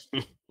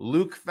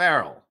 Luke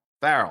Farrell,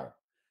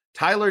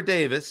 Tyler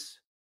Davis,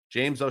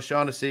 James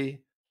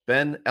O'Shaughnessy,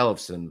 Ben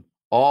Ellefson,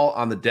 all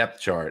on the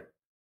depth chart.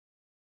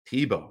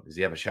 Tebow, does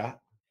he have a shot?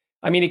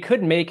 I mean, he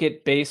could make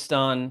it based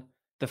on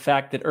the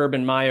fact that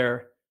Urban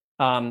Meyer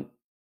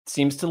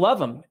seems to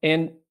love him.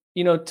 And,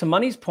 to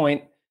Money's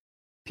point,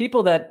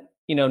 people that,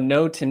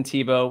 know Tim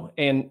Tebow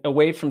and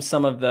away from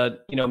some of the,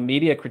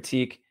 media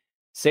critique,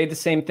 say the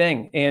same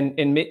thing.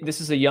 And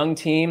this is a young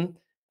team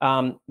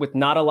with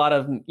not a lot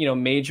of,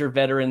 major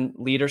veteran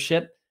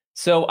leadership.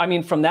 So, I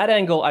mean, from that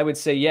angle, I would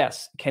say,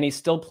 yes. Can he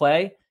still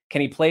play?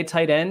 Can he play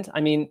tight end? I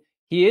mean,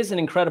 he is an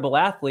incredible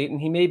athlete, and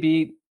he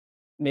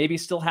maybe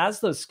still has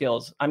those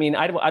skills. I mean,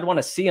 I'd want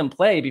to see him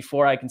play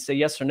before I can say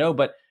yes or no.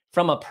 But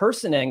from a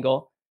person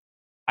angle,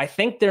 I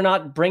think they're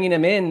not bringing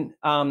him in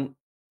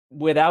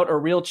without a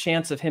real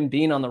chance of him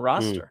being on the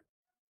roster.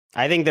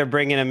 I think they're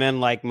bringing him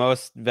in like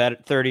most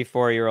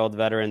 34-year-old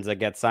veterans that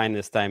get signed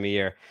this time of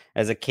year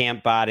as a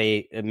camp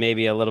body,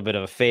 maybe a little bit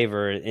of a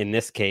favor in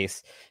this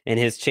case. And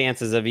his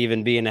chances of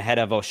even being ahead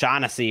of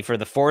O'Shaughnessy for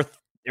the 4th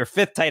or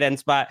 5th tight end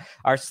spot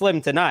are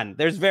slim to none.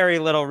 There's very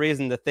little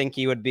reason to think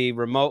he would be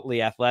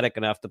remotely athletic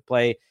enough to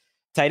play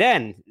tight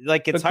end.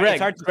 Like it's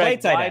hard to play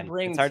tight end. Why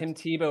bring Tim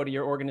Tebow to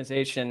your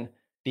organization?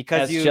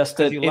 Because you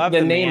love the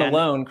name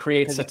alone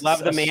creates a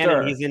love the man stir.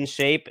 And he's in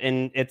shape,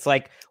 and it's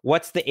like,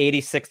 what's the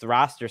 86th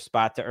roster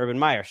spot to Urban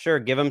Meyer? Sure,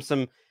 give him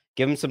some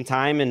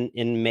time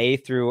in May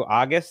through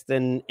August,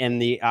 and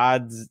the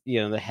odds,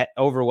 the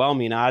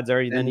overwhelming odds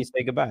are then you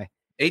say goodbye.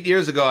 8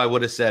 years ago, I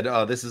would have said,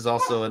 "Oh, this is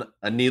also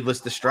a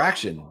needless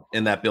distraction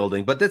in that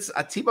building." But that's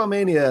a Tebow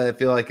mania. I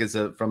feel like is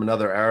from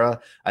another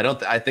era.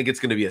 I think it's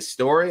going to be a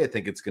story. I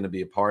think it's going to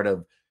be a part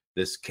of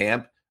this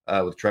camp.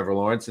 With Trevor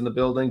Lawrence in the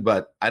building,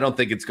 but I don't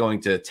think it's going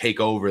to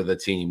take over the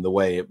team the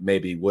way it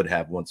maybe would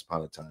have once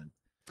upon a time.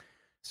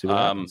 See what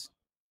happens.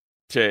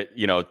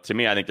 To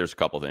me, I think there's a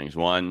couple things.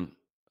 One,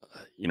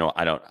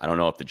 I don't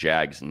know if the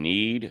Jags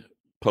need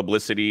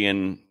publicity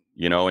in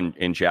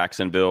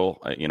Jacksonville.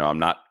 I'm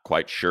not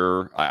quite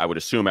sure. I would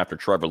assume after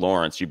Trevor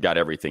Lawrence, you've got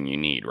everything you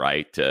need,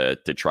 right, to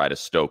try to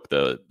stoke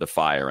the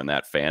fire in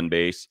that fan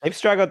base. They've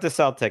struggled to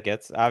sell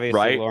tickets. Obviously,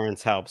 right?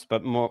 Lawrence helps,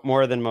 but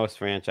more than most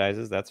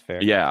franchises. That's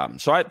fair. Yeah.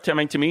 So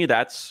to me,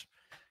 that's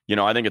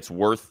I think it's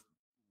worth.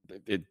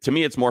 To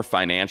me, it's more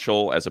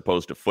financial as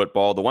opposed to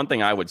football. The one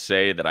thing I would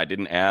say that I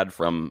didn't add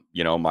from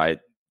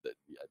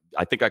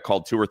I think I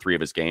called 2 or 3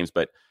 of his games,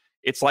 but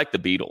it's like the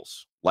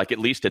Beatles. Like, at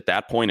least at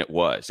that point, it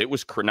was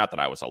not that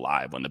I was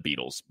alive when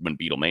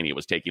Beatlemania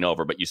was taking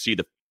over, but you see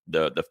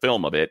the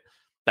film of it.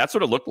 That's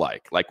what it looked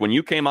like. Like when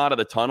you came out of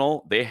the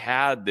tunnel, they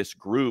had this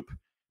group,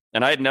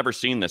 and I had never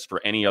seen this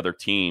for any other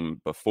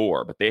team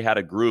before, but they had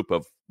a group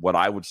of what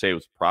I would say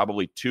was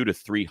probably 200 to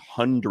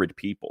 300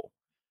 people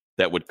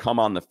that would come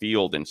on the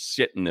field and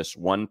sit in this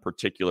one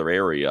particular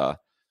area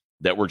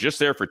that were just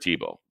there for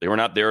Tebow. They were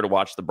not there to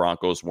watch the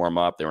Broncos warm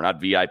up. They were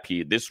not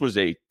VIP. This was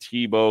a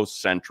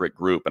Tebow-centric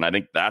group, and I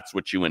think that's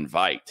what you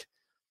invite,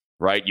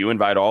 right? You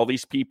invite all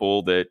these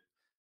people that,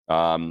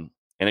 and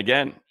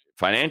again,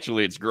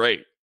 financially, it's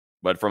great.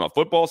 But from a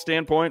football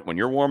standpoint, when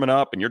you're warming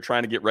up and you're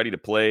trying to get ready to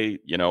play,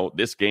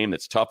 this game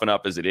that's tough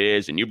enough as it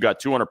is, and you've got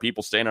 200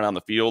 people standing on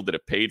the field that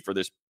have paid for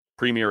this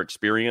premier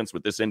experience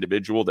with this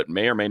individual that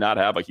may or may not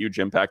have a huge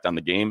impact on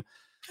the game,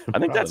 I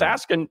think that's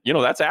asking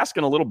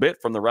a little bit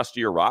from the rest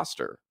of your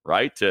roster,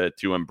 right?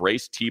 To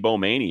embrace Tebow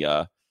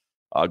mania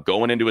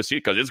going into a season,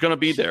 because it's going to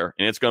be there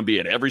and it's going to be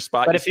at every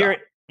spot. But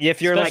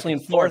if you're especially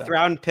like fourth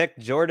round pick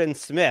Jordan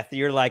Smith,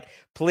 you're like,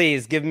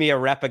 please give me a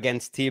rep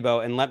against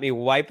Tebow and let me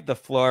wipe the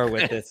floor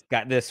with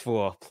this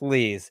fool,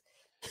 please.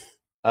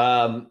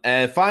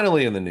 And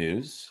finally in the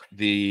news,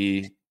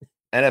 the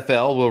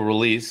NFL will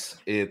release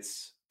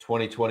its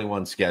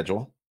 2021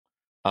 schedule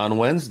on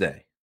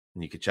Wednesday.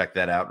 And you can check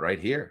that out right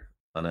here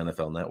on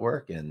NFL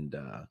Network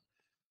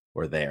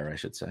or there, I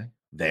should say,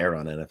 there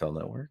on NFL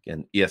Network.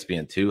 And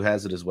ESPN2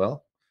 has it as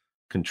well.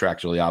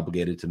 Contractually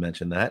obligated to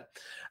mention that.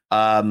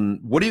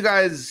 What do you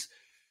guys,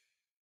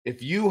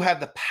 if you had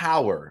the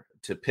power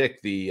to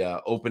pick the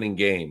opening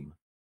game,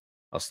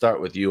 I'll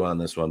start with you on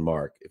this one,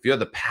 Mark. If you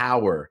had the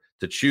power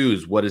to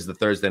choose what is the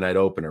Thursday night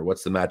opener,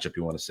 what's the matchup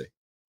you want to see?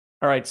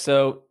 All right.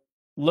 So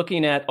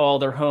looking at all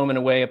their home and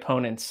away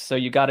opponents, so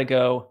you got to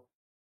go.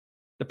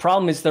 The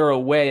problem is they're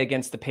away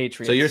against the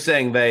Patriots. So you're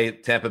saying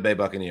Tampa Bay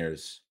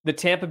Buccaneers. The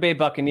Tampa Bay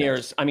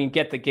Buccaneers, yes. I mean,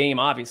 get the game,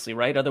 obviously,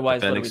 right? Otherwise,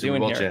 defending what are we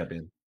doing here?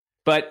 Champion.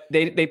 But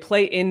they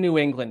play in New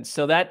England,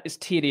 so that is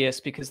tedious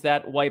because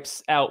that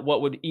wipes out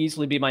what would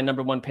easily be my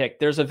number one pick.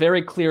 There's a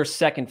very clear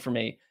second for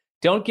me.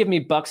 Don't give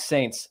me Bucs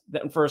Saints.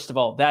 First of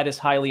all, that is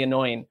highly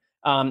annoying.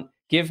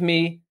 Give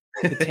me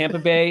the Tampa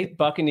Bay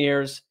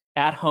Buccaneers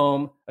at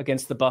home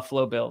against the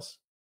Buffalo Bills.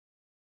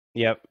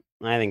 Yep,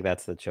 I think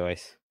that's the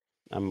choice.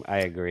 I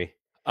agree.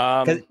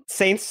 Because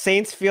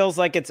Saints feels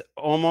like it's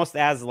almost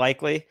as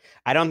likely.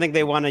 I don't think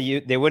they want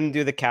to. They wouldn't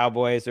do the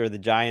Cowboys or the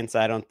Giants.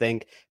 I don't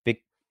think.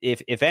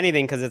 If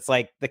anything, because it's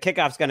like the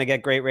kickoff's going to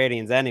get great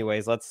ratings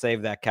anyways. Let's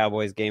save that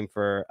Cowboys game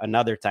for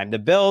another time. The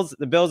Bills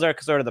are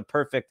sort of the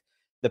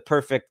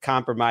perfect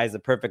compromise, the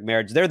perfect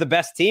marriage. They're the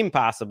best team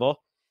possible,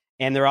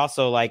 and they're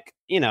also like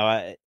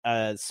a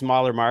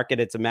smaller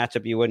market. It's a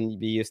matchup you wouldn't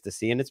be used to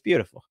seeing. It's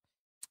beautiful.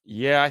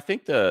 Yeah, I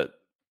think I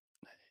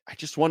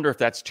just wonder if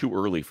that's too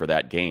early for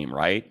that game,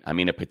 right? I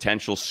mean, a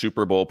potential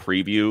Super Bowl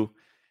preview,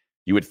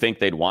 you would think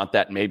they'd want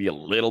that maybe a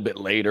little bit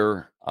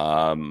later.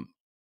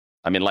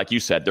 I mean, like you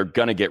said, they're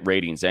going to get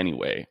ratings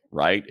anyway,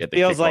 right? It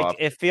feels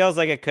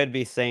like it could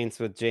be Saints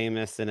with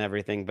Jameis and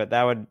everything, but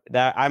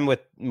I'm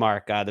with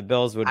Mark. The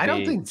Bills would. I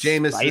don't think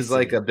Jameis is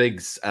like a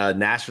big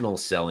national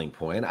selling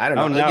point. I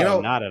don't know. Oh,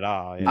 no, not at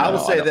all. I will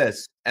say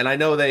this, and I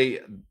know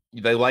they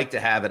like to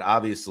have it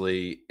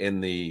obviously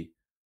in the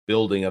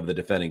building of the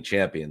defending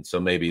champion, so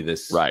maybe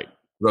this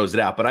throws it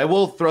out. But I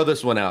will throw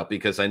this one out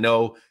because I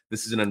know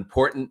this is an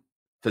important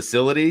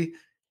facility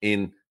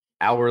in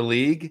our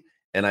league.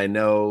 And I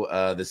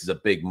know this is a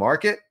big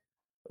market.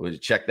 We'll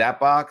check that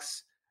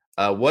box.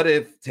 What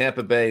if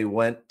Tampa Bay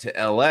went to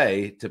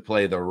LA to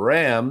play the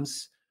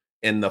Rams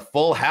in the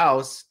full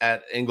house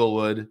at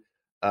Inglewood?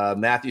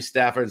 Matthew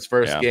Stafford's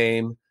first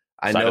game.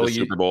 I know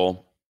Super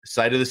Bowl.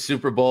 Site of the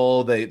Super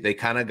Bowl. They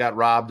kind of got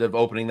robbed of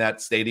opening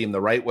that stadium the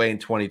right way in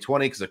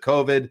 2020 because of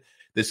COVID.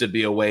 This would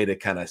be a way to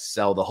kind of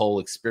sell the whole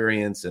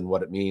experience and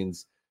what it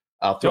means.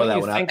 I'll throw that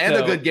one out. And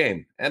a good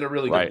game. And a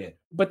really good game.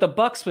 But the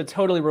Bucs would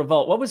totally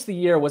revolt. What was the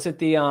year? Was it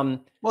the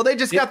Well, they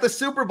just got the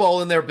Super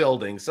Bowl in their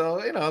building, so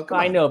come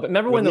on. I know, but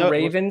remember when the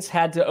Ravens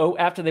had to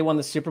after they won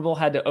the Super Bowl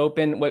had to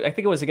open? I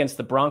think it was against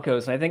the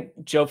Broncos, and I think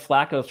Joe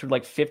Flacco threw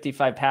like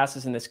 55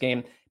 passes in this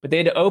game. But they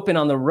had to open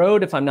on the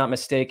road, if I'm not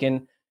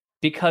mistaken,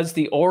 because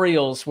the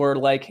Orioles were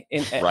like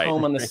at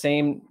home on the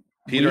same.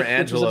 Peter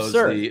Angelos,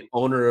 the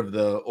owner of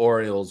the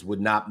Orioles,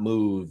 would not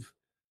move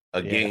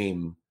a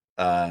game.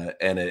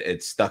 And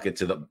it stuck it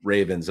to the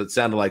Ravens. It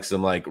sounded like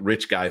some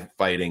rich guy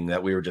fighting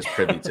that we were just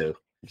privy to.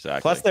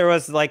 Exactly. Plus, there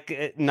was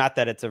not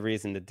that it's a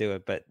reason to do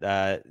it, but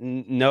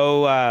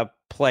no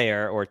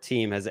player or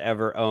team has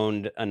ever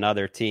owned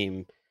another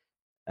team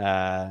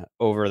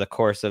over the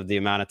course of the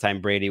amount of time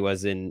Brady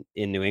was in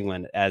New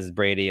England as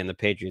Brady and the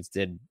Patriots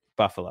did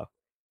Buffalo.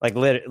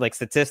 Like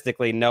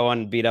statistically, no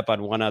one beat up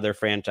on one other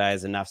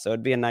franchise enough. So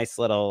it'd be a nice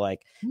little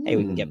hey,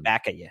 we can get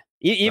back at you.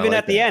 Even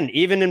at the end,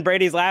 even in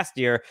Brady's last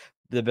year,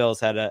 the Bills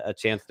had a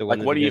chance to win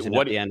the division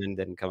at the end and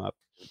didn't come up.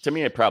 To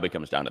me, it probably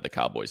comes down to the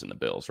Cowboys and the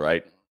Bills,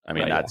 right? I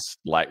mean, that's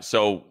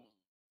so.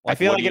 I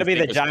feel like it'll be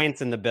the Giants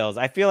and the Bills.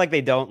 I feel like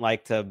they don't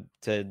like to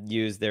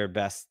use their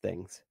best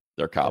things.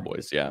 They're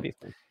Cowboys, yeah.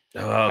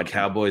 Oh,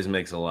 Cowboys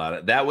makes a lot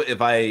of that.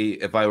 If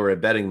I were a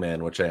betting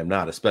man, which I am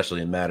not,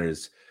 especially in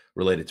matters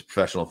related to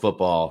professional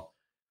football.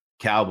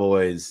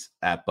 Cowboys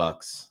at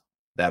Bucks.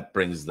 That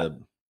brings the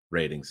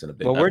ratings in a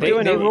big way. We're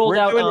doing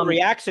a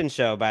reaction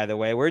show, by the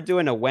way. We're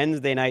doing a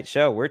Wednesday night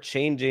show. We're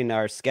changing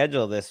our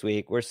schedule this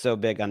week. We're so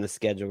big on the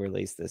schedule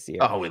release this year.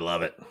 Oh, we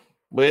love it.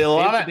 We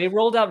love it. They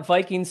rolled out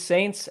Vikings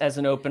Saints as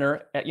an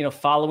opener,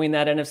 following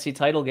that NFC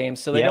title game.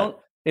 So they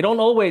don't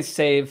always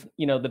save,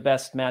 the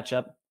best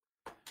matchup.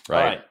 Right.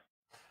 All right.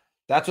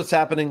 That's what's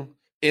happening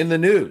in the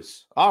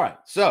news. All right.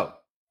 So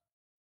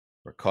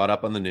we're caught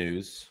up on the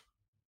news.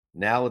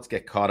 Now let's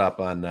get caught up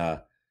on,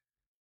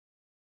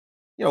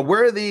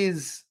 where are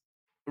these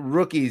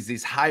rookies,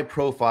 these high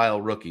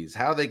profile rookies?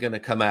 How are they going to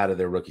come out of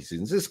their rookie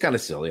seasons? This is kind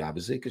of silly,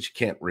 obviously, because you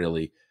can't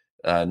really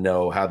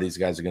know how these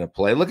guys are going to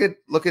play. Look at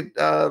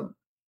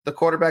the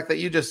quarterback that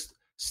you just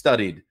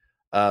studied,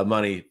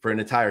 Money, for an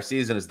entire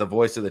season as the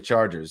voice of the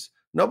Chargers.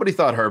 Nobody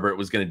thought Herbert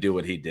was going to do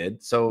what he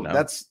did. So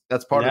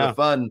that's part of the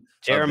fun.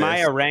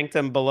 Jeremiah ranked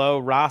him below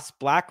Ross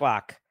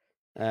Blacklock,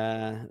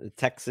 the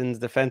Texans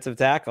defensive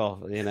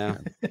tackle.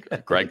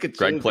 Greg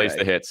plays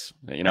the hits.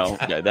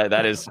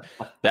 That is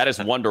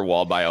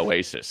Wonderwall by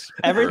Oasis.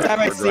 Every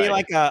time I see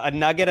like a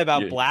nugget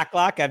about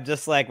Blacklock, I'm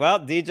just like, well,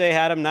 DJ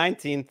had him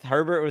 19th,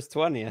 Herbert was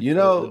 20th.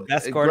 The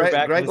best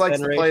quarterback. Greg likes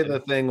to play the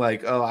thing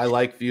like, oh, I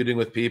like feuding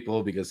with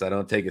people because I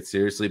don't take it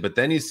seriously. But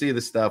then you see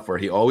the stuff where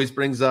he always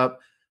brings up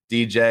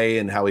DJ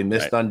and how he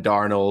missed on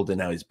Darnold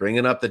and how he's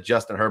bringing up the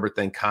Justin Herbert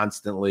thing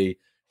constantly.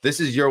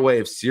 This is your way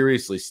of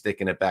seriously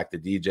sticking it back to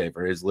DJ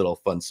for his little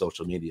fun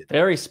social media.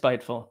 Very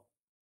spiteful.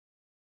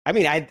 I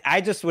mean,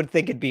 I just would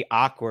think it'd be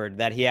awkward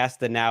that he has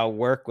to now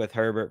work with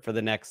Herbert for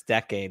the next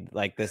decade,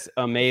 like this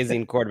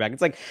amazing quarterback.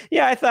 It's like,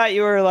 yeah, I thought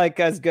you were like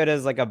as good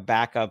as like a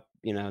backup,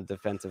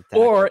 defensive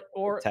tackle.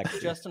 Or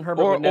Justin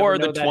Herbert or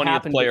the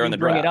 20th player in the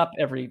draft. Bring it up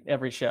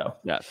every show.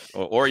 Yes,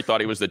 or he thought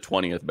he was the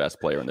 20th best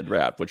player in the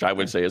draft, which I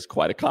would say is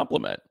quite a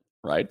compliment,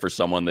 right? For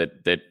someone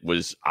that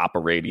was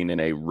operating in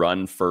a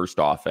run-first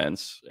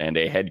offense and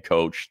a head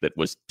coach that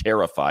was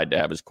terrified to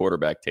have his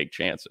quarterback take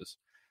chances.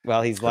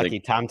 Well, he's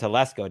lucky Tom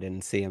Telesco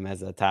didn't see him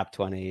as a top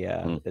 20,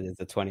 as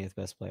the 20th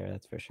best player.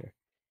 That's for sure.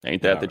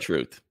 Ain't that the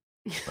truth?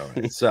 All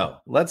right. So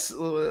let's,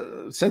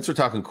 since we're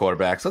talking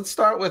quarterbacks, let's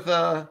start with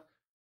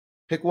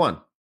pick one.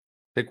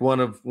 Pick one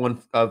of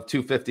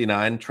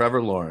 259,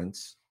 Trevor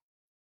Lawrence.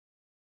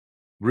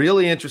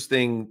 Really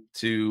interesting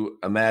to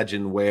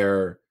imagine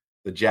where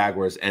the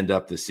Jaguars end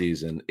up this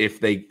season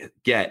if they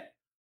get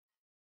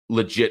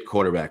legit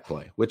quarterback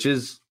play, which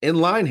is in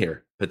line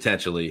here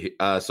potentially.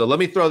 So let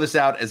me throw this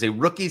out as a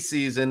rookie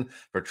season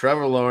for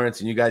Trevor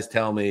Lawrence, and you guys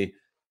tell me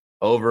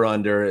over,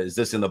 under. Is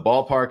this in the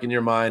ballpark in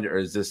your mind, or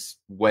is this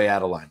way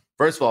out of line?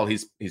 First of all,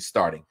 he's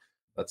starting.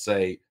 I'll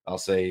say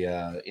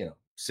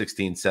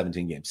 16,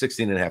 17 games,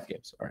 16 and a half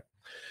games. All right.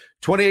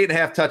 28 and a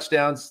half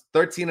touchdowns,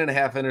 13 and a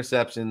half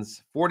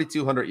interceptions,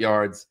 4,200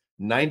 yards,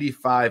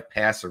 95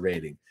 passer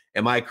rating.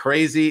 Am I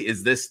crazy?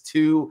 Is this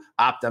too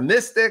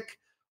optimistic,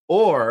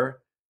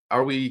 or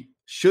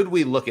should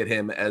we look at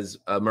him as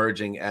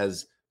emerging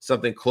as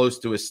something close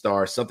to a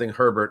star, something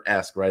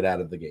Herbert-esque right out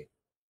of the gate?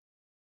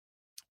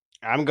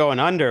 I'm going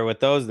under with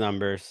those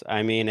numbers.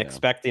 I mean,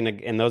 expecting,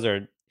 and those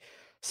are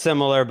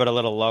similar, but a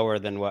little lower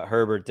than what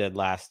Herbert did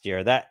last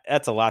year.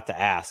 That's a lot to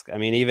ask. I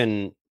mean,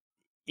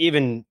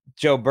 even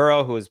Joe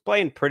Burrow, who was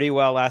playing pretty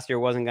well last year,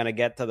 wasn't going to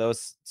get to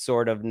those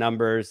sort of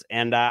numbers.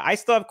 And I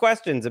still have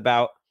questions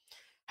about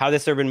how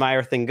this Urban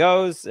Meyer thing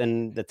goes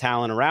and the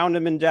talent around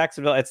him in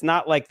Jacksonville. It's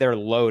not like they're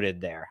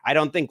loaded there. I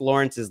don't think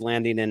Lawrence is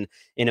landing in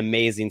an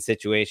amazing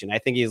situation. I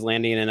think he's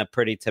landing in a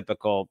pretty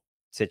typical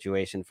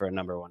situation for a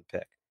number one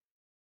pick.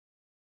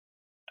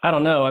 I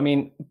don't know. I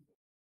mean,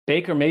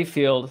 Baker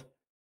Mayfield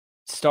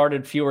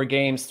started fewer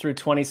games, threw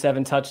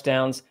 27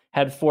 touchdowns,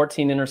 had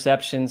 14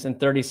 interceptions and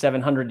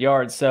 3,700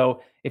 yards.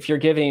 So if you're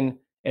giving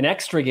an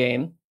extra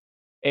game,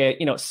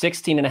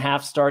 16 and a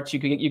half starts you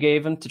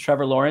gave him to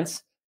Trevor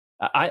Lawrence,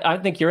 I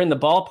think you're in the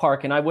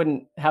ballpark, and I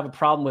wouldn't have a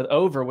problem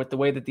with the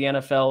way that the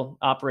NFL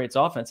operates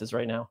offenses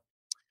right now.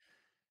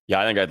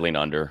 Yeah, I think I'd lean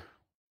under.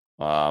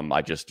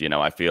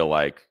 I feel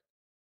like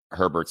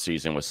Herbert's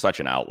season was such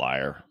an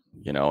outlier,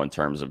 in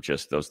terms of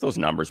just those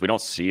numbers. We don't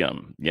see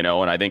them, and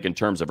I think in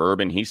terms of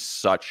Urban, he's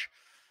such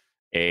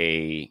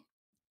he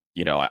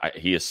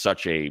is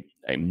such a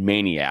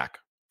maniac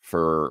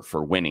for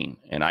winning.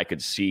 And I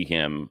could see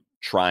him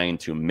trying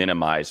to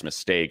minimize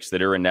mistakes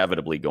that are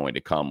inevitably going to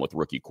come with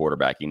rookie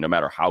quarterbacking, no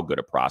matter how good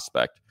a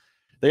prospect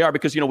they are,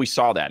 because, we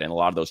saw that in a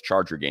lot of those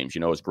Charger games.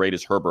 As great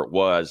as Herbert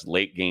was,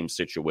 late game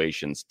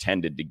situations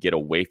tended to get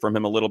away from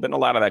him a little bit. And a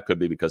lot of that could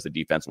be because the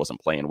defense wasn't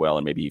playing well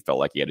and maybe he felt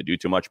like he had to do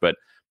too much, but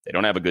they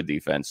don't have a good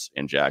defense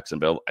in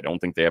Jacksonville. I don't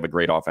think they have a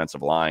great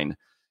offensive line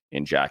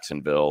in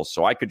Jacksonville.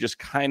 So I could just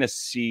kind of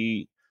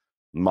see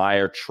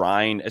Meyer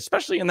trying,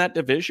 especially in that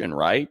division,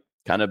 right?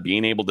 Kind of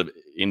being able to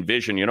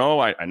envision,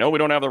 I know we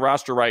don't have the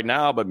roster right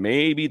now, but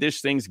maybe this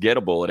thing's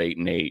gettable at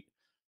 8-8.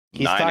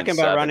 He's talking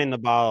about running the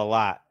ball a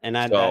lot, and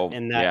that's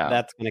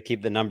going to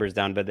keep the numbers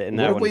down. But what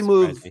if we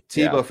move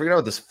Tebow? Forget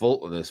about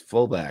this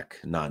fullback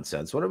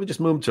nonsense. Why don't we just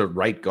move him to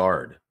right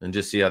guard and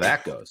just see how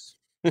that goes?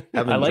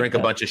 Have him drink that.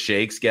 a bunch of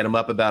shakes, get him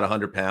up about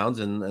 100 pounds,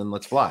 and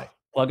let's fly.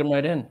 Plug him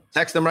right in.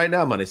 Text him right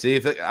now, Money. See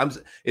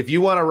if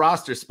you want a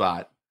roster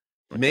spot,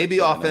 maybe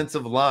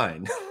offensive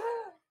line.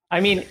 I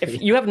mean, if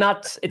you have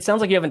not, it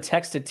sounds like you haven't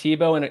texted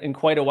Tebow in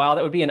quite a while.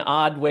 That would be an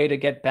odd way to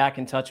get back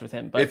in touch with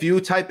him. But if you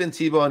type in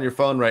Tebow on your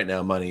phone right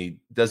now, Money,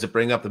 does it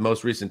bring up the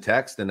most recent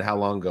text? And how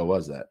long ago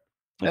was that?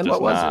 It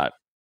does not.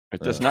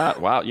 It does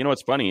not. Wow. You know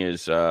what's funny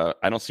is I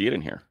don't see it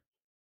in here.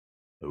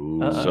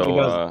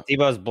 So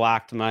Tebow's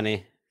blocked,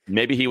 Money.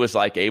 Maybe he was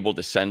like able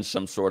to send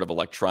some sort of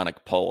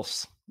electronic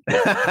pulse.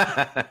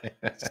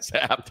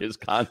 Zapped his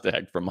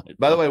contact from my phone.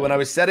 By the way, when I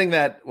was setting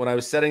that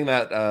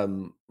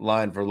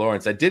line for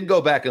Lawrence, I did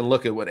go back and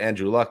look at what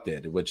Andrew Luck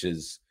did, which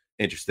is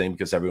interesting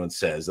because everyone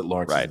says that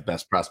Lawrence is the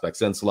best prospect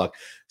since Luck.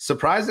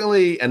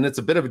 Surprisingly, and it's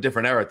a bit of a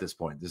different era at this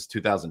point. This is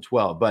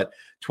 2012, but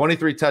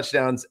 23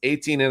 touchdowns,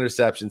 18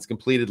 interceptions,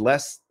 completed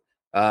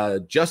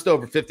just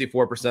over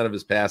 54% of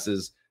his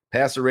passes,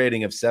 passer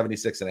rating of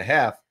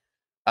 76.5.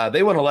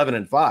 They went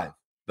 11-5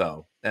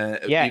 though. And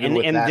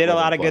did a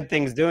lot of good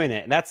things doing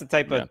it. And that's the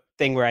type of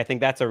thing where I think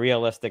that's a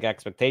realistic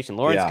expectation.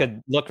 Lawrence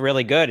could look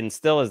really good and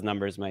still his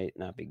numbers might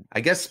not be.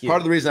 I guess part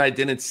of the reason I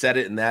didn't set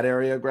it in that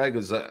area, Greg,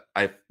 is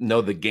I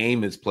know the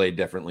game is played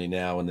differently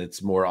now and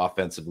it's more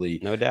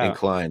offensively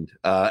inclined.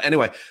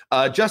 Anyway,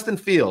 Justin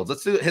Fields.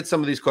 Let's hit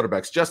some of these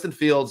quarterbacks. Justin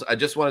Fields, I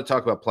just want to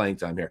talk about playing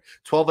time here.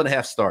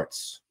 12.5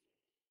 starts.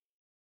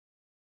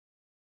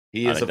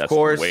 He is, of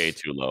course, way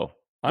too low.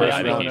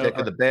 First round pick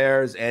of the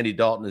Bears. Andy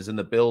Dalton is in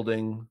the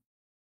building.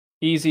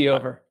 Easy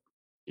over.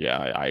 Yeah,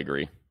 I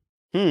agree.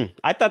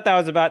 I thought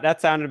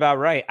that sounded about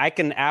right. I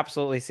can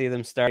absolutely see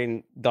them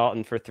starting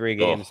Dalton for 3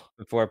 games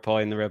before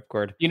pulling the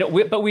ripcord.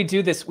 But we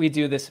do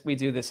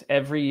this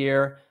every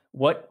year.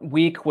 What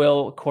week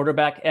will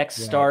quarterback X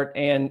start?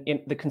 And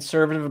the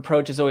conservative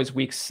approach is always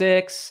week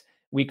 6,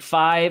 week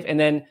 5, and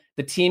then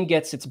the team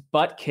gets its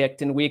butt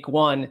kicked in week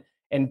 1.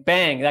 And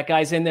bang, that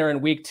guy's in there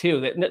in week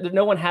 2.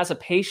 No one has a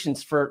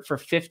patience for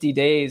 50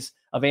 days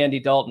of Andy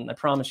Dalton. I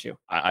promise you.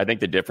 I think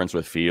the difference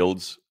with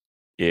Fields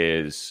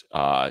is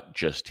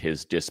just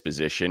his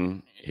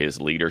disposition,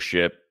 his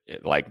leadership.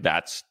 Like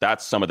that's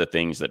some of the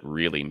things that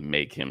really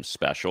make him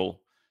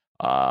special.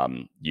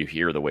 You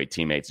hear the way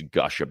teammates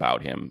gush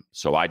about him.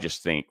 So I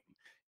just think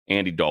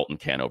Andy Dalton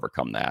can't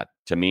overcome that.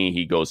 To me,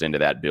 he goes into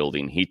that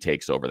building. He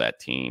takes over that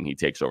team. He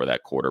takes over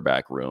that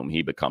quarterback room.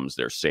 He becomes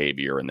their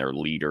savior and their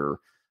leader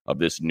of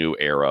this new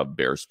era of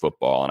Bears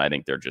football. And I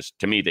think they're just,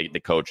 to me, the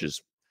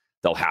coaches,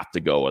 they'll have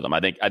to go with him. I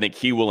think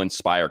he will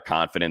inspire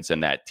confidence in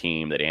that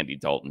team that Andy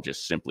Dalton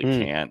just simply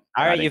can't.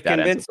 All right, you've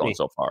convinced me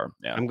so far.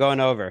 Yeah. I'm going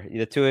over.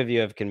 The two of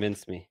you have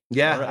convinced me.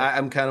 Yeah, right.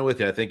 I'm kind of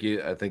with you.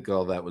 I think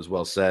all that was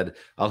well said.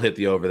 I'll hit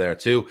the over there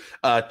too.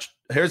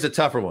 Here's a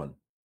tougher one.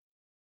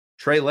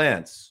 Trey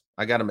Lance.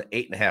 I got him at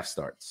 8.5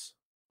 starts.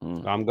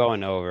 I'm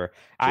going over.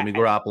 Jimmy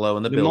Garoppolo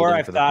in the building. The more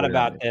I've thought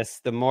about this,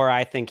 the more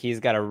I think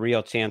he's got a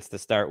real chance to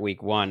start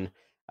week 1,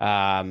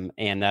 and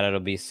that it'll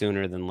be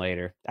sooner than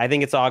later. I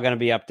think it's all going to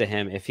be up to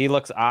him. If he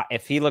looks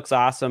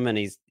awesome and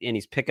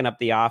he's picking up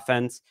the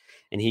offense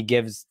and he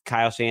gives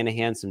Kyle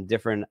Shanahan some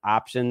different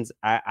options,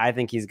 I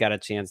think he's got a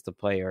chance to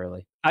play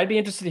early. I'd be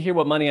interested to hear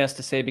what Money has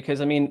to say because,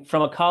 I mean,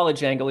 from a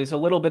college angle, he's a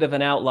little bit of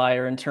an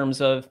outlier in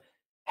terms of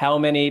how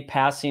many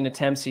passing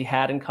attempts he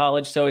had in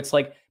college. So it's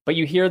like, but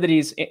you hear that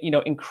he's,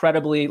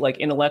 incredibly like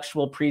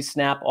intellectual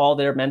pre-snap, all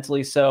there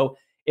mentally. So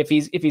if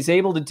he's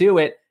able to do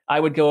it,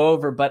 I would go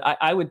over. But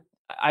I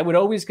would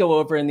always go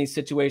over in these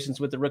situations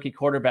with the rookie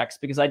quarterbacks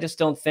because I just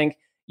don't think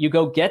you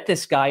go get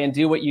this guy and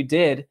do what you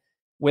did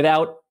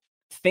without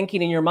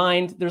thinking in your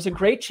mind, there's a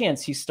great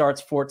chance he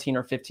starts 14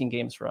 or 15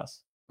 games for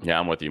us. Yeah,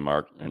 I'm with you,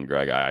 Mark and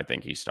Greg. I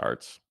think he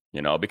starts.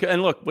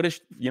 And look, what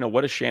is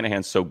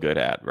Shanahan so good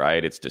at,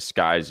 right? It's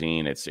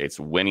disguising, it's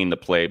winning the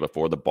play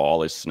before the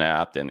ball is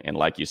snapped. And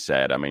like you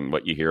said, I mean,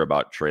 what you hear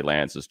about Trey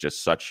Lance is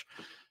just such,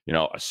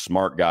 a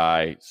smart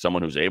guy,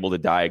 someone who's able to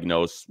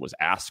diagnose, was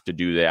asked to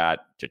do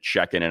that, to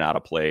check in and out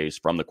of plays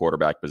from the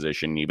quarterback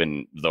position,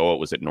 even though it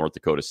was at North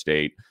Dakota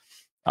State.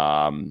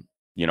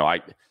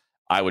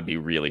 I would be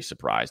really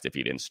surprised if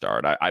he didn't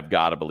start. I've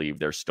got to believe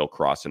they're still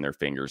crossing their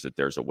fingers that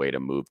there's a way to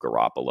move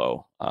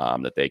Garoppolo,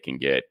 that they can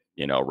get,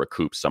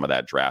 recoup some of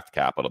that draft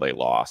capital they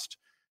lost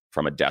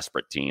from a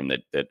desperate team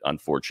that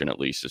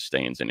unfortunately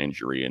sustains an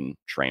injury in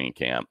training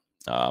camp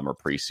or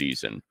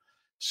preseason.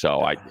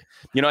 So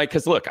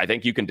because look, I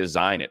think you can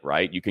design it,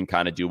 right? You can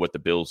kind of do what the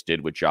Bills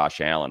did with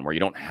Josh Allen, where you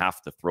don't have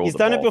to throw. He's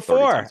done it before.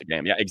 30 times a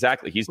game. Yeah,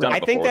 exactly. He's done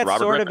it before. I think that's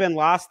sort of been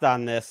lost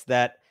on this.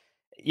 That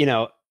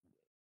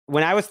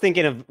when I was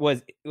thinking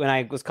when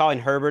I was calling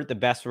Herbert the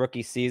best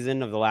rookie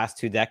season of the last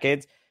 2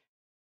 decades,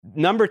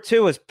 number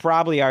 2 is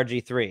probably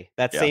RG3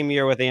 that same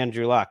year with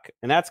Andrew Luck.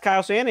 And that's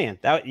Kyle Shanahan.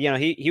 That,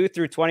 he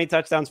threw 20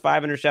 touchdowns,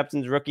 5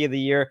 interceptions, rookie of the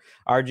year,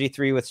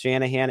 RG3 with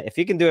Shanahan. If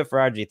he can do it for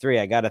RG3,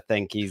 I got to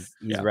think he's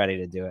ready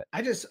to do it.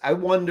 I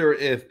wonder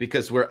if,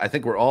 because I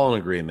think we're all in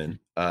agreement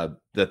that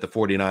the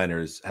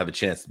 49ers have a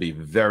chance to be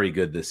very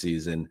good this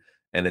season.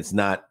 And it's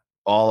not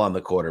all on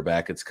the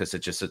quarterback. It's because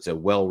it's a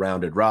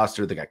well-rounded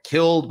roster. They got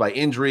killed by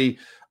injury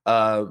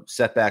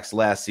setbacks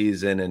last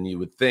season, and you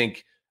would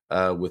think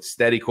with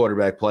steady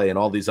quarterback play and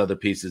all these other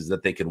pieces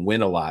that they can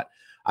win a lot.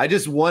 I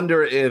just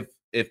wonder if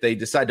they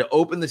decide to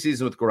open the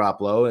season with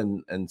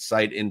Garoppolo and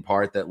cite in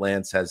part that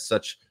Lance has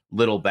such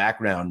little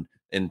background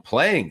in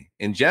playing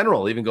in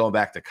general, even going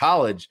back to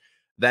college,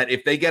 that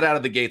if they get out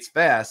of the gates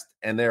fast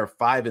and they're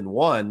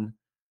 5-1,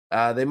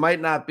 they might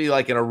not be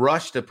like in a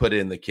rush to put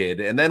in the kid.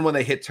 And then when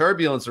they hit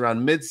turbulence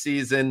around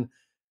midseason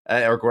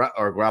or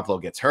Garoppolo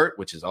gets hurt,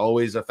 which is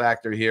always a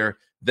factor here,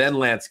 then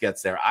Lance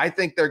gets there. I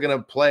think they're going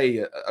to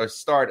play or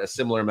start a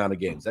similar amount of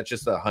games. That's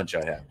just a hunch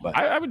I have. But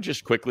I would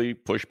just quickly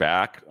push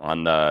back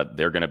on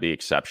they're going to be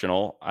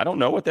exceptional. I don't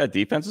know what that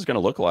defense is going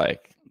to look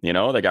like. You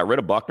know, they got rid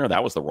of Buckner.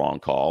 That was the wrong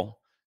call.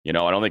 You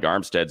know, I don't think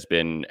Armstead's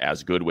been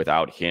as good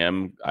without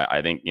him.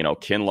 I think, you know,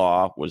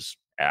 Kinlaw was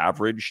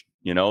average,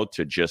 you know,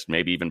 to just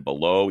maybe even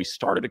below. He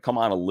started to come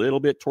on a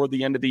little bit toward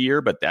the end of the year,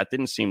 but that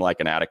didn't seem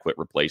like an adequate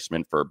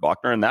replacement for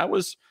Buckner. And that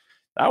was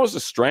a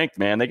strength,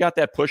 man. They got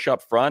that push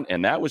up front,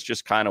 and that was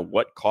just kind of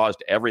what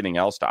caused everything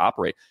else to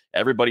operate.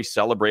 Everybody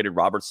celebrated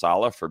Robert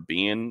Saleh for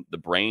being the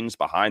brains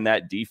behind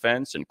that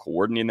defense and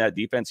coordinating that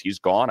defense. He's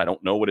gone. I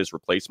don't know what his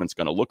replacement's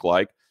going to look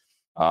like.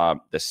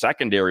 The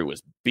secondary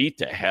was beat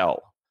to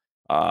hell.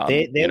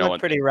 They look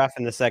pretty rough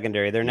in the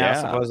secondary. They're now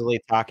supposedly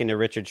talking to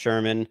Richard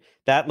Sherman.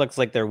 That looks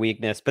like their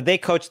weakness, but they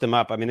coached them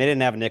up. I mean, they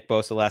didn't have Nick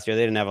Bosa last year.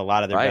 They didn't have a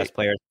lot of their best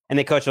players, and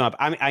they coached them up.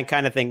 I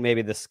kind of think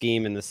maybe the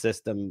scheme and the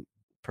system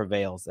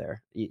prevails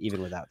there,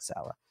 even without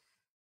Saleh.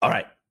 All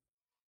right.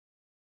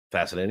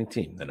 Fascinating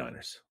team, the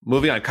Niners.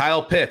 Moving on,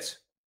 Kyle Pitts.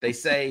 They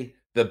say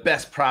the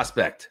best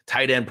prospect,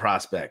 tight end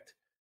prospect,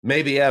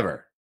 maybe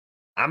ever.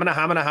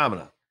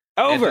 Hamina.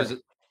 Over.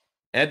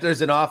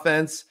 Enters an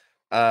offense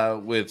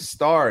with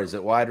stars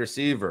at wide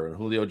receiver,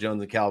 Julio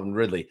Jones and Calvin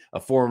Ridley, a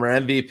former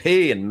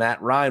MVP and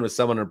Matt Ryan was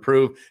someone to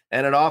improve,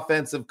 and an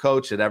offensive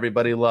coach that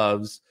everybody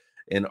loves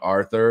in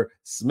Arthur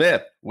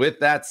Smith. With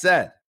that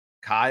said,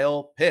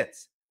 Kyle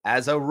Pitts,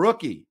 as a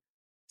rookie,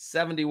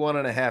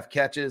 71.5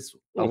 catches,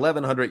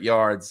 1,100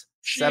 yards,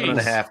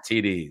 7.5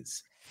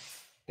 TDs.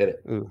 Hit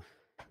it. Ooh.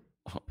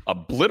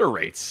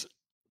 Obliterates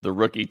the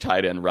rookie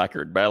tight end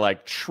record by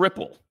like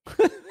triple.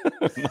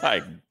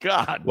 My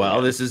God. Well,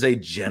 man. this is a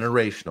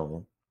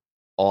generational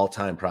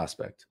all-time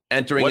prospect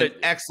entering an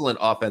excellent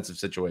offensive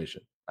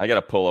situation. I got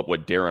to pull up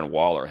what Darren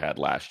Waller had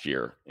last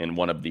year in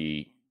one of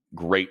the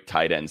great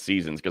tight end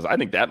seasons, because I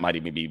think that might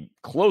even be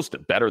close to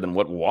better than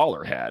what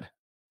Waller had.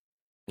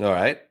 All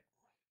right.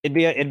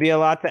 It'd be a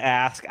lot to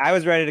ask. I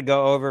was ready to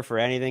go over for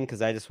anything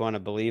because I just want to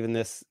believe in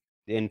this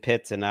in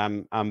Pitts, and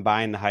I'm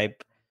buying the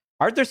hype.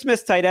 Arthur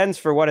Smith's tight ends,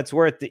 for what it's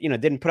worth,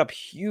 didn't put up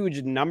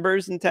huge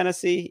numbers in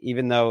Tennessee,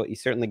 even though he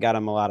certainly got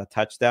him a lot of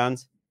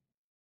touchdowns.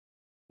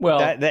 Well,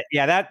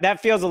 that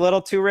feels a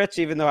little too rich,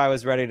 even though I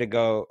was ready to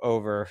go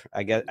over.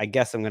 I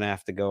guess I'm going to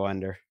have to go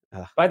under.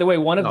 By the way,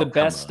 one of the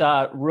best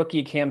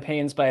rookie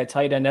campaigns by a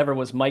tight end ever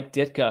was Mike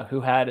Ditka, who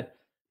had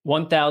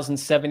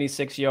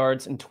 1,076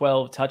 yards and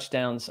 12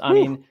 touchdowns. I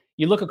mean,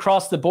 you look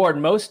across the board,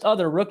 most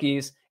other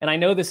rookies, and I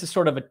know this is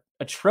sort of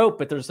a trope,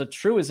 but there's a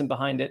truism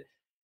behind it.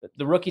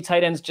 The rookie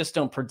tight ends just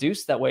don't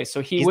produce that way.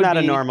 So he's not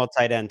a normal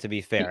tight end, to be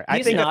fair.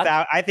 I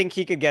think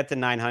he could get to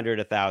 900,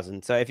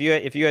 1,000. So if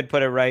you had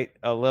put it right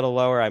a little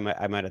lower, I might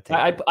have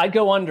taken it. I'd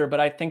go under,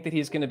 but I think that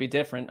he's going to be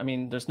different. I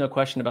mean, there's no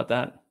question about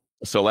that.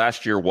 So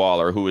last year,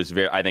 Waller, who is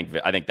I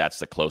think that's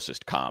the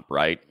closest comp,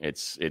 right?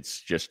 It's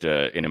just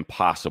an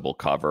impossible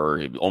cover.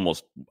 He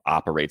almost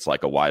operates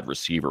like a wide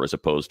receiver as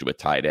opposed to a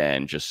tight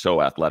end, just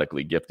so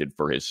athletically gifted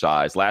for his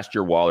size. Last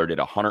year, Waller did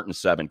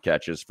 107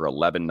 catches for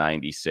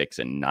 1,196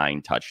 and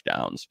 9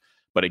 touchdowns.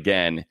 But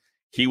again,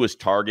 he was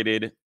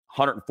targeted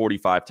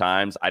 145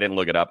 times. I didn't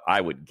look it up.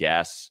 I would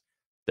guess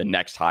the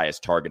next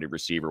highest targeted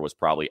receiver was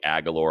probably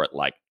Aguilar at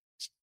like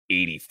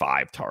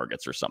 85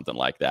 targets or something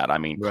like that. I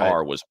mean, right.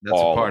 Carr was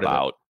all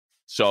about.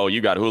 So you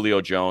got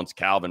Julio Jones,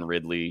 Calvin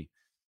Ridley.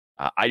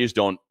 I just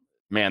don't,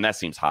 man, that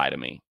seems high to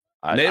me.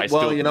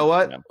 You know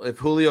what? If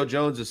Julio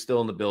Jones is still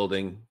in the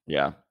building,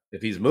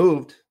 if he's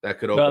moved, that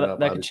could open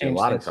up obviously a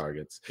lot of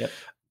targets. Yep.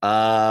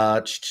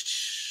 How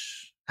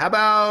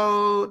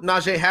about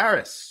Najee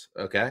Harris?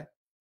 Okay.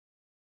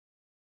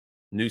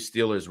 New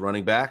Steelers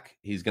running back.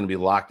 He's going to be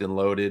locked and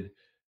loaded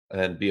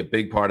and be a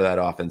big part of that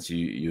offense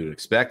you'd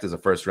expect as a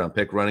first-round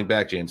pick running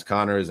back. James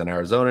Conner is in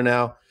Arizona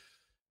now.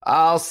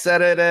 I'll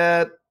set it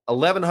at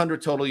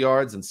 1,100 total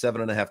yards and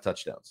 7.5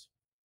 touchdowns.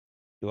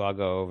 I'll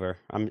go over.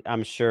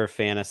 I'm sure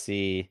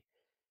fantasy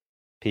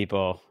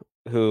people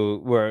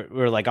who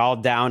were like all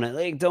down and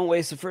like, don't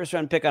waste a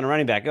first-round pick on a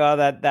running back. Oh,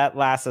 that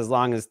lasts as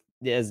long as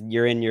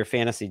you're in your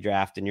fantasy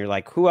draft, and you're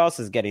like, who else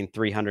is getting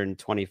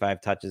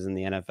 325 touches in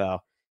the NFL?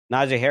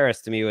 Najee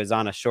Harris to me was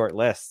on a short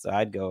list, so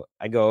I'd go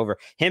over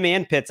him.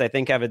 And Pitts, I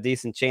think, have a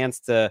decent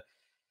chance to,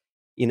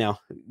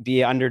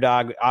 be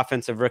underdog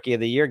offensive rookie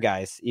of the year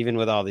guys, even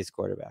with all these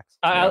quarterbacks.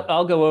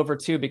 I'll go over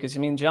too, because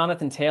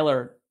Jonathan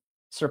Taylor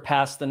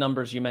surpassed the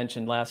numbers you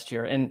mentioned last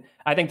year, and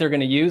I think they're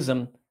going to use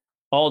him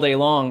all day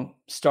long,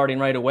 starting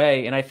right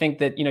away. And I think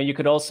that you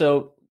could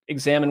also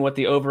examine what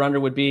the over/under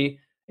would be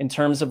in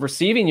terms of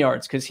receiving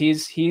yards because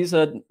he's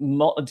a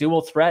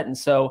dual threat. And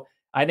so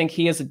I think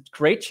he has a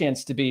great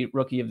chance to be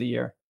Rookie of the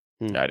Year.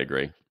 I'd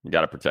agree. You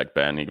got to protect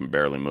Ben. He can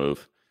barely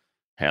move.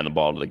 Hand the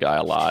ball to the guy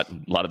a lot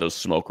of those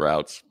smoke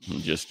routes.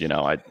 Just,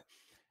 I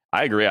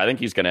agree. I think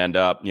he's going to end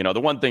up, the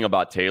one thing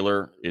about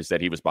Taylor is that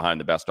he was behind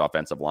the best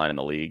offensive line in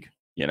the league,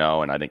 and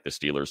I think the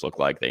Steelers look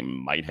like they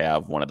might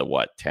have one of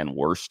the 10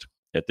 worst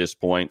at this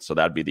point. So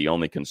that'd be the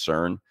only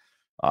concern,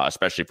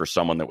 especially for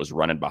someone that was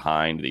running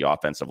behind the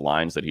offensive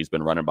lines that he's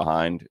been running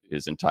behind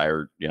his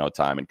entire,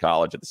 time in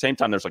college. At the same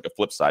time, there's like a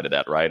flip side of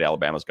that, right?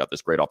 Alabama's got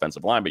this great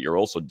offensive line, but you're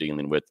also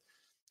dealing with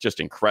just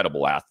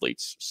incredible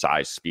athletes,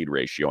 size, speed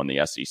ratio in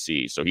the SEC.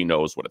 So he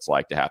knows what it's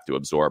like to have to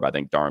absorb, I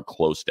think, darn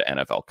close to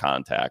NFL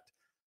contact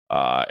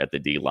at the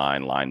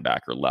D-line,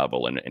 linebacker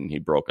level, and he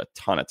broke a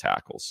ton of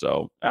tackles.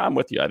 So I'm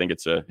with you. I think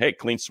it's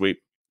clean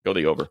sweep. Go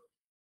the over.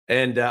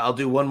 And I'll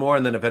do one more,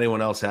 and then if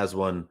anyone else has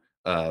one,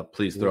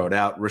 please throw it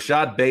out.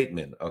 Rashad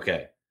Bateman,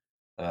 okay.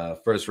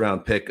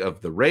 First-round pick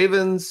of the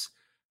Ravens.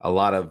 A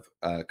lot of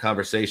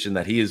conversation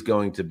that he is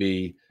going to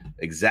be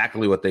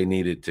exactly what they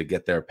needed to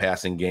get their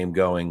passing game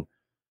going.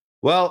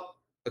 Well,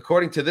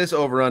 according to this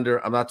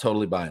over-under, I'm not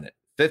totally buying it.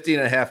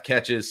 50.5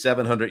 catches,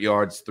 700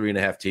 yards,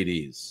 3.5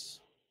 TDs.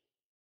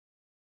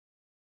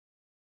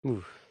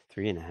 Ooh,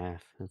 3.5.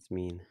 That's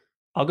mean.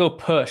 I'll go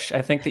push.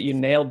 I think that you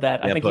nailed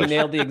that. Yeah, I think push. you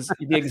nailed the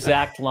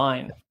exact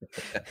line.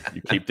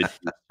 You keep the.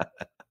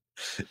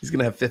 He's going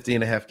to have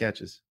 50.5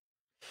 catches.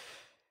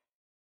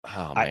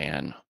 Oh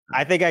man,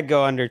 I think I'd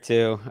go under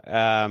 2,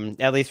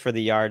 at least for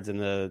the yards and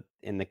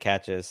the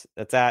catches.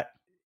 That's at.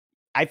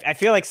 I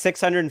feel like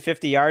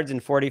 650 yards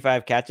and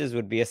 45 catches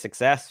would be a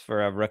success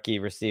for a rookie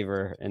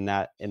receiver in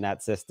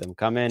that system.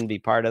 Come in, be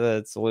part of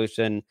the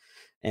solution,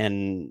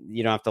 and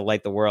you don't have to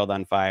light the world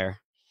on fire.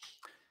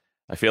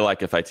 I feel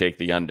like if I take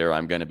the under,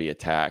 I'm going to be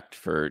attacked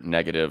for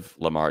negative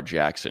Lamar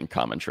Jackson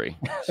commentary.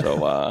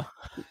 So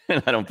I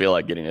don't feel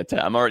like getting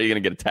attacked. I'm already going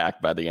to get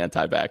attacked by the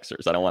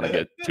anti-vaxxers. I don't want to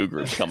get 2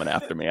 groups coming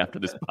after me after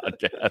this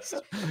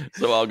podcast.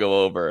 So I'll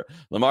go over.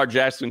 Lamar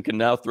Jackson can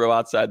now throw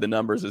outside the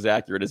numbers as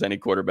accurate as any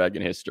quarterback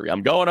in history.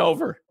 I'm going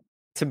over.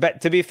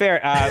 To be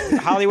fair,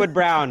 Hollywood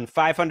Brown,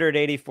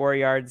 584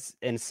 yards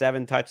and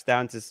 7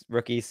 touchdowns his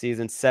rookie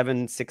season,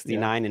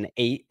 769 and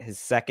 8 his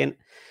second.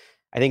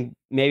 I think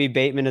maybe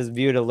Bateman is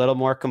viewed a little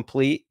more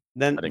complete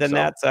than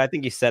that. So I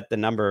think you set the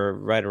number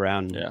right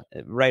around,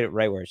 right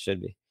where it should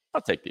be.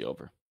 I'll take the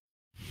over.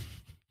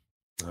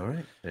 All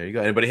right, there you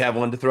go. Anybody have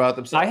one to throw out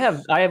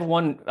themselves? I have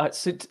one,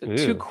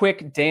 2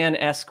 quick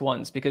Dan-esque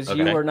ones because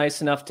you were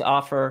nice enough to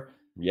offer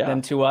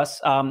them to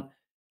us.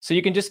 So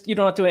you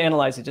don't have to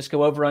analyze it. Just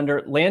go over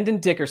under. Landon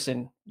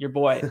Dickerson, your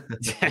boy,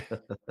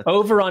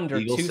 over under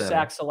Eagle 2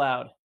 sacks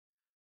allowed.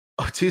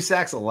 Oh, 2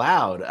 sacks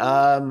allowed.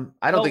 I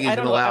don't think he's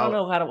going to allow.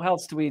 I don't know how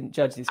else do we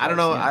judge these guys? I don't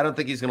know. Yeah. I don't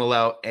think he's going to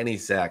allow any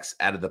sacks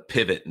out of the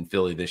pivot in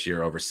Philly this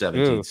year over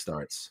 17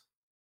 starts.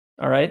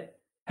 All right.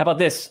 How about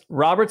this?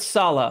 Robert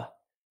Saleh.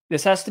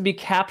 This has to be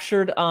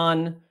captured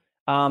on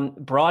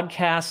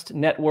broadcast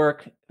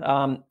network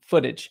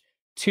footage.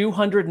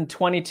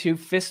 222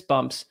 fist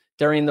bumps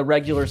during the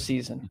regular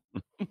season.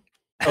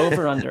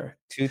 Over under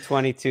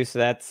 222. So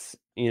that's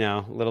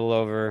a little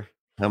over.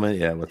 How many?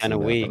 Yeah, what's 10 a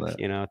week?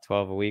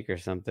 12 a week or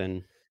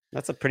something.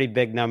 That's a pretty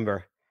big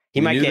number.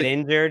 He might get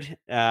injured.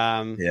 So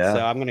I'm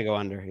going to go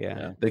under.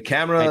 Yeah. The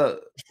camera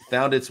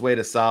found its way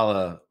to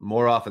Saleh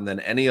more often than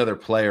any other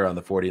player on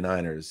the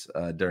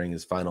 49ers during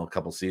his final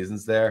couple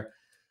seasons there.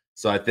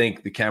 So I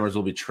think the cameras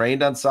will be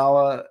trained on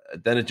Saleh.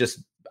 Then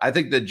I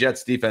think the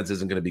Jets defense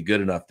isn't going to be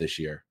good enough this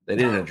year. They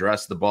didn't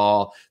address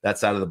that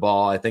side of the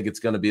ball. I think it's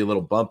going to be a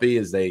little bumpy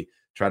as they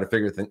try to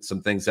figure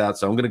some things out.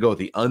 So I'm going to go with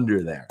the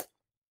under there.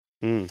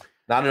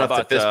 Not enough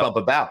to fist bump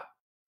about.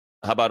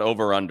 How about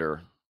over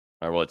under?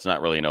 Well, it's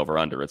not really an over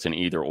under. It's an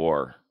either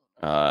or.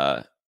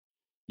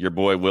 Your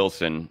boy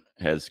Wilson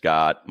has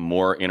got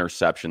more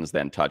interceptions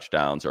than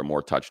touchdowns, or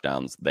more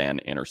touchdowns than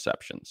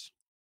interceptions.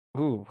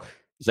 Ooh,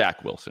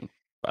 Zach Wilson,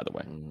 by the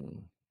way.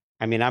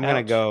 I mean, I'm going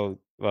to go.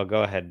 Well,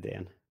 go ahead,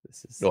 Dan.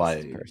 This is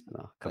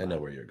personal. I know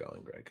where you're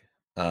going, Greg.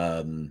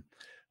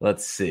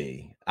 Let's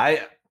see.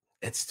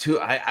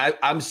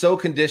 I'm so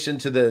conditioned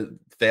to the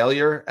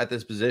failure at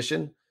this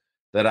position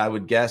that I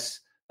would guess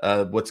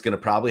what's going to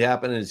probably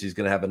happen is he's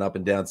going to have an up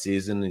and down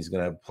season. He's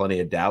going to have plenty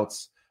of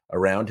doubts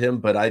around him,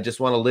 but I just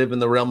want to live in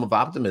the realm of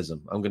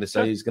optimism. I'm going to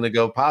say he's going to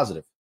go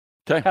positive.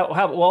 Okay.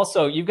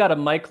 Also, you've got a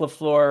Mike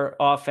LaFleur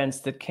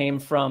offense that came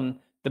from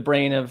the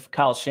brain of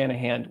Kyle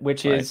Shanahan,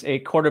 which is a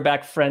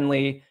quarterback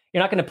friendly.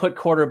 You're not going to put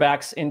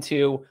quarterbacks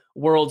into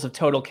worlds of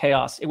total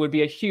chaos. It would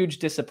be a huge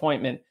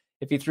disappointment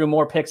if he threw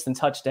more picks than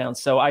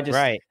touchdowns. So I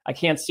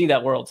can't see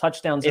that world.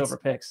 Touchdowns over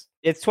picks.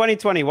 It's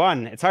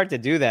 2021. It's hard to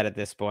do that at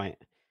this point.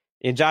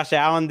 And Josh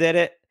Allen did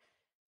it.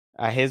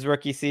 His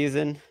rookie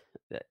season,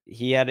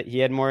 he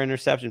had more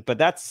interceptions, but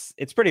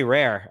it's pretty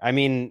rare. I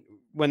mean,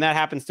 when that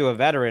happens to a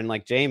veteran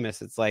like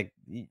Jameis, it's like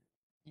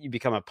you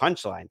become a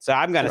punchline. So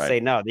I'm going to say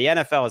no. The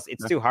NFL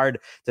it's too hard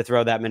to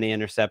throw that many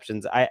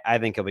interceptions. I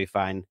think he'll be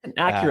fine. An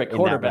accurate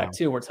quarterback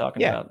too. We're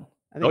talking about.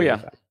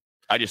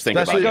 I just think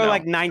Especially- They go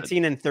like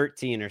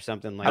 19-13 or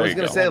something like that. I was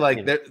going to say,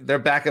 like, their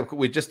backup,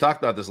 we just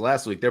talked about this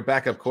last week. Their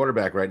backup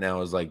quarterback right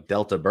now is like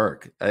Delta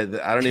Burke. I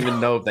don't even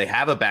know if they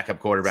have a backup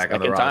quarterback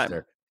on the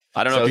roster.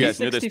 I don't know So if you he's guys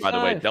knew this, by the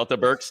way. 65. Delta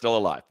Burke's still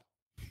alive.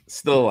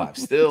 Still alive,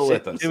 still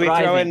with us. Do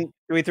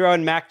we throw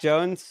in Mac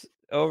Jones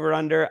over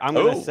under? I'm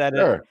going to set it.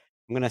 Sure.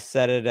 I'm going to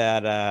set it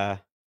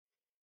at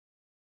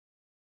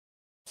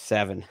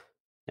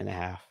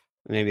 7.5.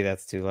 Maybe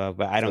that's too low,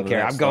 but I don't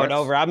care. I'm going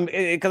over.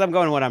 Because I'm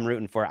going what I'm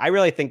rooting for. I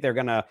really think they're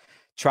going to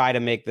try to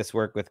make this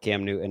work with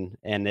Cam Newton,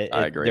 and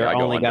I agree. They're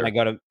only going to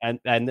go to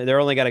and they're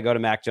only going to go to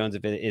Mac Jones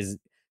if it is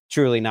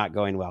truly not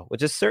going well,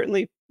 which is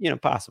certainly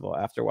possible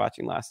after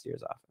watching last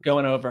year's offense.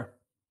 Going over.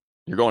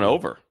 You're going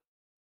over.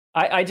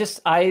 I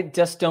just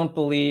don't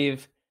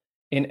believe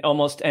in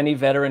almost any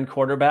veteran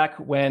quarterback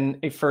when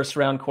a first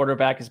round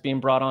quarterback is being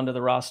brought onto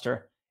the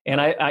roster. And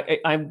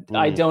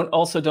I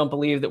don't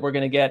believe that we're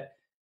going to get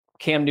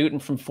Cam Newton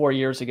from 4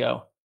 years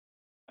ago.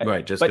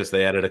 Right, just because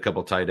they added a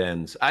couple tight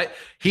ends.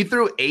 He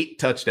threw 8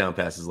 touchdown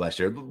passes last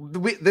year.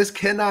 This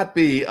cannot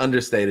be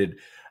overstated.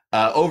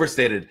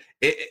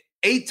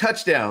 8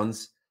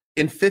 touchdowns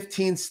in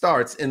 15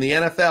 starts in the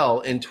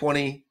NFL in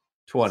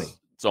 2020.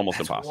 It's almost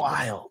impossible.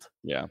 Wild.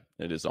 Yeah,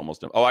 it is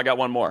almost. Oh, I got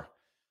one more.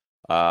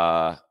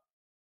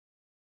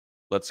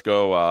 Let's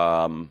go.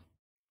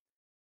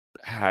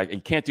 I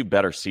can't do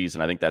better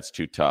season. I think that's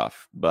too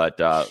tough. But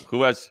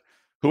who has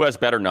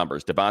better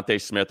numbers, Devontae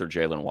Smith or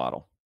Jalen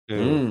Waddle?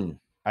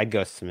 I'd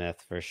go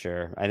Smith for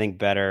sure. I think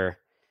better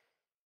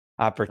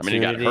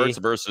opportunity. I mean, you got Hurts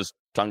versus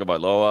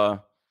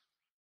Tagovailoa.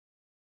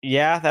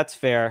 Yeah, that's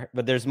fair.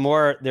 But there's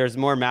more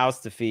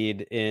mouths to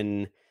feed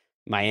in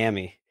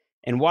Miami.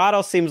 And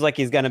Waddle seems like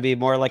he's going to be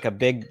more like a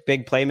big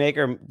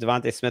playmaker.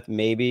 Devontae Smith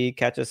maybe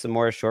catches some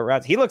more short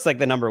routes. He looks like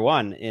the number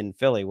one in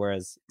Philly,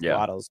 whereas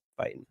Waddle's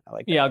fighting. I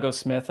like that. Yeah, I'll go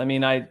Smith. I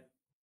mean,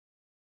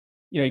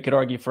 you could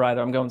argue for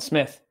either. I'm going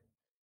Smith.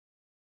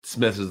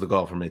 Smith is the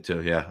call for me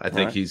too. Yeah, I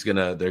think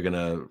they're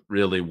gonna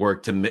really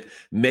work to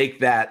make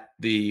that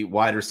the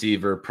wide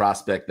receiver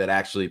prospect that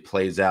actually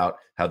plays out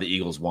how the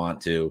Eagles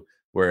want to.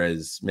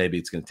 Whereas maybe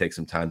it's going to take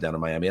some time down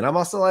in Miami. And I'm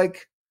also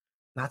like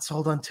not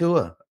sold on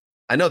Tua.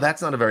 I know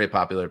that's not a very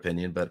popular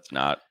opinion, but it's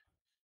not.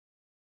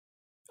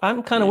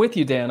 I'm kind of with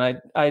you, Dan. I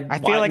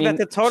feel like that's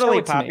a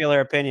totally popular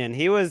opinion.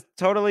 He was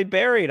totally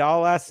buried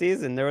all last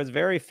season. There was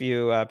very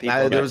few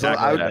people.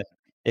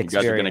 You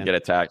guys are going to get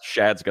attacked.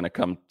 Shad's going to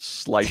come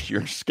slice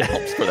your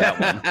scalps for that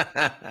one.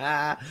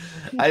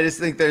 I just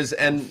think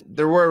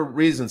there were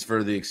reasons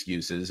for the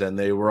excuses, and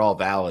they were all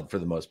valid for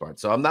the most part.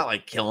 So I'm not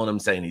like killing him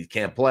saying he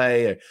can't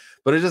play,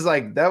 but it's just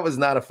like that was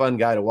not a fun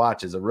guy to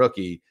watch as a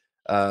rookie.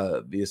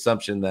 The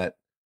assumption that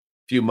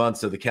a few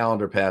months of the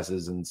calendar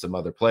passes and some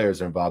other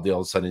players are involved, all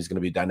of a sudden he's going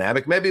to be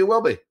dynamic. Maybe it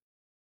will be.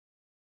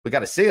 We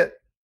got to see it.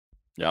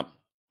 Yep.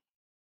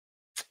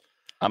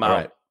 I'm out.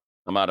 Right.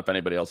 I'm out if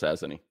anybody else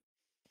has any.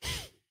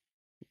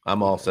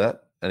 I'm all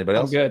set. Anybody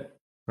else? I'm good.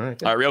 All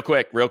right. All right, real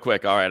quick.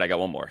 All right, I got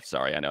one more.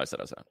 Sorry, I know I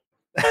said I was out.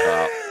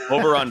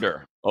 Over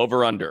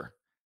under.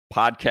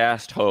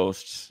 Podcast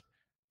hosts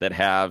that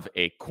have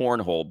a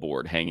cornhole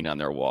board hanging on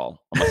their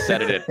wall. I'm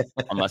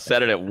gonna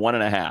set it at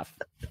 1.5.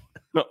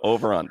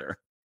 Over under.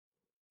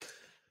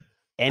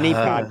 Any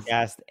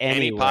podcast,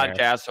 anywhere. Any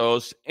podcast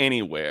host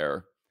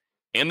anywhere.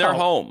 In their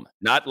home,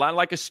 not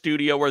like a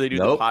studio where they do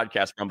the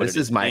podcast from. But this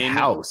is my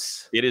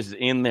house. It is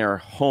in their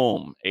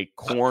home, a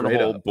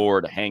cornhole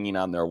board hanging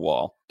on their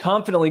wall.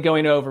 Confidently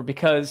going over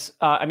because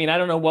I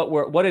don't know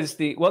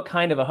what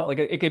kind of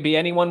it could be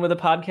anyone with a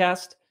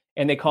podcast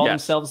and they call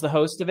themselves the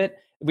host of it.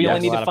 We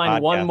only need to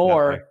find one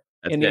more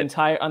on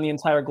the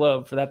entire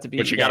globe for that to be.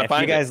 But you got to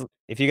find it.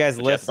 If you guys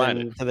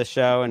listen to the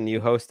show and you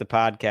host a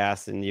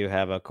podcast and you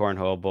have a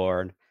cornhole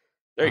board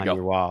on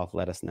your wall,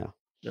 let us know.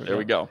 There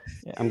we go.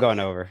 Yeah. I'm going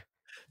over.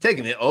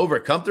 Taking it over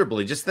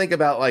comfortably. Just think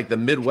about like the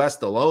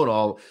Midwest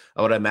alone.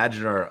 I would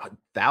imagine are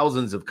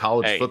thousands of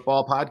college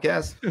football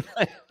podcasts.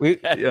 we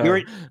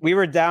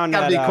were down.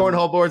 Got to be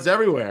cornhole boards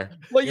everywhere.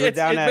 Well,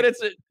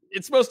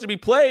 it's supposed to be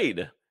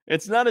played.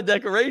 It's not a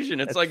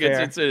decoration. It's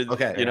that's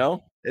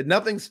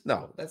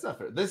not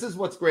fair. This is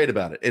what's great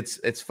about it. It's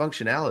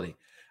functionality.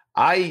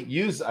 I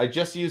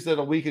just used it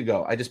a week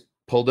ago. I just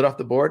pulled it off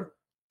the board,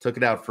 took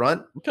it out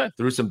front,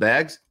 threw some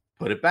bags,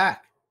 put it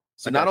back.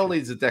 So not only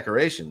is it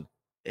decoration.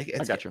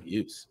 It's getting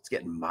use. It's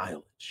getting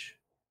mileage.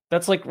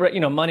 That's like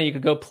money. You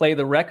could go play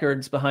the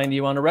records behind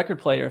you on a record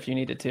player if you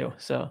needed to.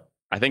 So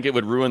I think it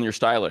would ruin your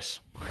stylus.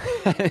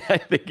 I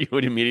think you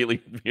would immediately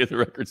be at the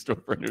record store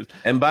for news.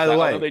 And by the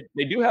way,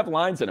 they do have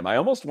lines in them. I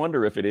almost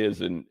wonder if it is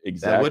an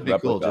exact. That would be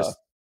replica. cool. Just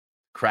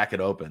crack it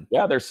open.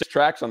 Yeah, there's 6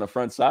 tracks on the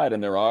front side,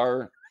 and there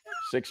are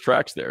 6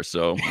 tracks there.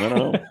 So I don't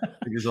know. I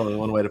think there's only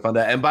one way to find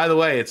that. And by the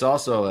way, it's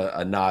also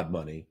a nod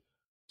money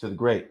to the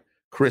great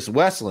Chris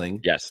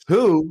Wessling. Yes,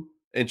 who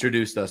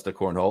introduced us to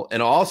cornhole.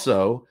 And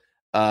also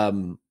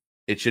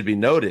it should be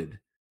noted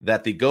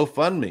that the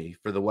GoFundMe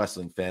for the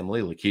Wessling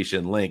family, Lakeisha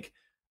and Link,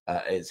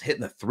 is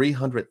hitting the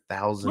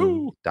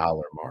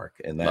 $300,000 mark.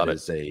 And that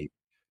is a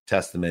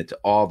testament to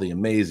all the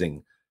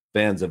amazing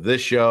fans of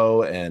this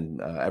show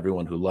and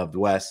everyone who loved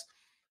Wes.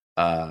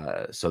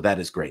 So that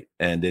is great.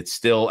 And it's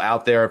still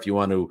out there if you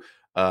want to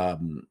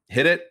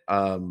hit it.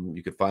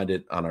 You can find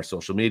it on our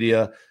social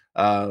media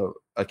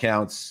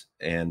accounts.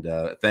 And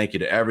thank you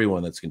to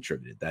everyone that's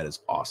contributed. That is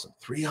awesome.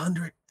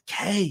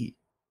 300K.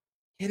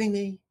 Kidding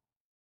me?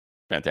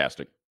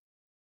 Fantastic.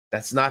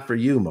 That's not for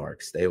you,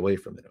 Mark. Stay away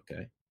from it,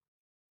 okay?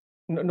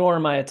 Nor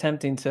am I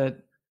attempting to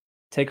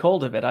take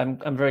hold of it.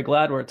 I'm very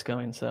glad where it's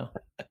going. So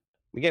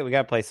we got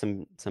to play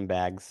some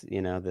bags,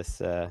 this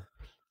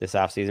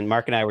offseason.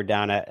 Mark and I were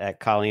down at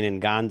Colleen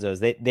and Gonzo's.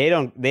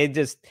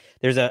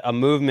 There's a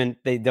movement.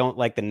 They don't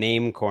like the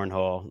name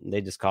cornhole.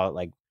 They just call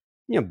it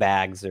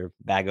bags or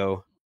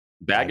bago.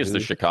 Bag is the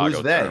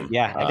Chicago term.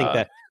 Yeah, I think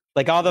that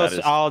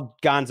all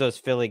Gonzo's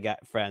Philly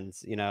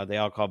friends, they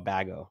all call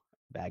bago.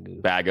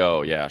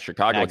 Bago, yeah.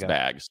 Chicago, it's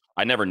bags.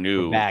 I never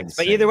knew bags,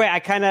 but either way, I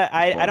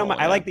don't.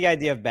 I like the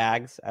idea of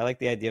bags. I like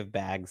the idea of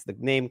bags. The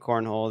name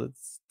cornhole.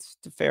 It's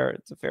a fair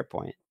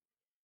point.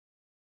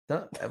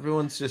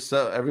 Everyone's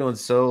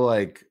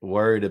so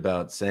worried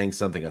about saying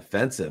something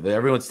offensive.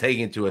 Everyone's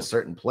taking it to a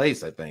certain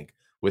place. I think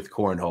with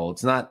cornhole,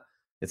 it's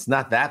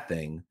not that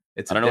thing.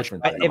 It's a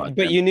different thing.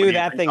 But you knew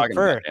that thing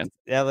first.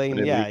 You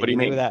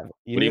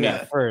knew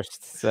that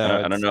first.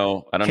 So I don't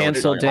know.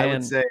 Cancel Dan. I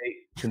would say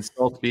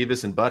consult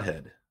Beavis and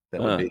Butthead.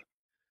 That would be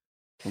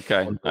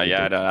okay.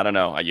 I don't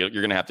know. You're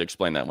gonna have to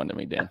explain that one to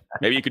me, Dan.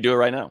 Maybe you could do it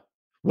right now.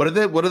 What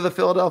do the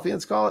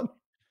Philadelphians call it?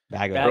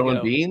 Bago. Throw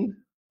and bean.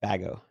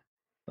 Bago.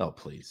 Oh,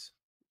 please.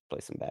 Play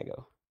some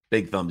bago.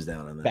 Big thumbs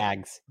down on that.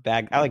 Bags.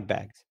 I like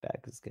bags.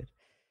 Bag is good.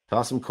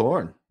 Toss some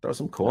corn. Throw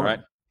some corn. All right.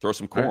 Throw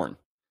some corn.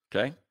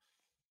 Okay.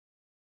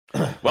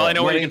 Well, I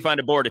know where you can find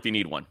a board if you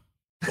need one.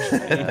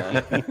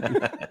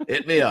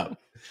 Hit me up.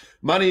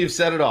 Money, you've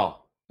said it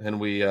all. And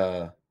we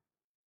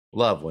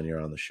love when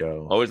you're on the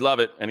show. Always love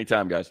it.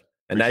 Anytime, guys.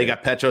 And now you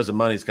got Petros and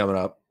Money's coming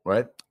up,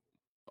 right?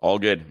 All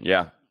good.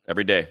 Yeah.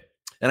 Every day.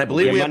 And I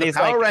believe we have the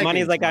power rankings.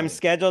 Money's like, I'm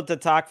scheduled to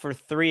talk for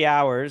 3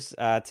 hours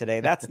today.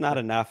 That's not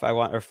enough. I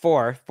want, or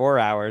 4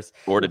 hours.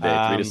 4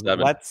 today, 3 to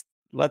 7.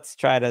 Let's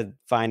try to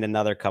find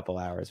another couple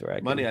hours where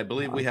I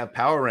believe we have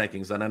power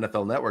rankings on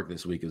NFL Network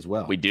this week as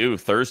well. We do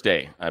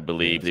Thursday, I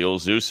believe. The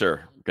old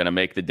Zeuser going to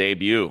make the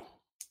debut,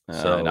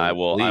 and I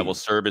will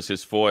serve as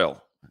his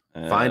foil.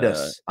 Find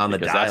us on the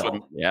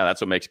dial.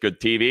 That's what makes good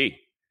TV.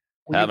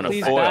 Will you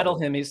please battle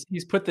him?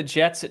 He's put the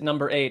Jets at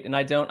number 8, and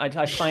I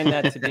find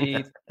that to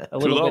be a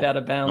little bit out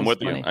of bounds. I'm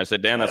with you. I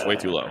said, Dan, that's way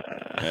too low.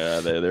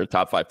 They're a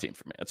top 5 team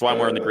for me. That's why I'm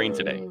wearing the green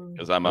today,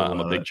 because I'm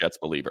a big Jets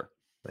believer.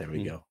 There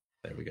we go.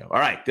 All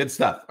right, good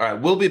stuff. All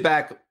right, we'll be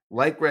back,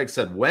 like Greg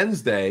said,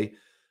 Wednesday.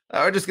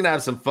 We're just going to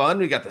have some fun.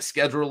 We got the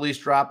schedule release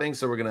dropping,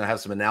 so we're going to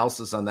have some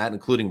analysis on that,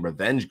 including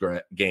revenge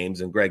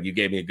games. And Greg, you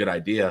gave me a good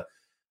idea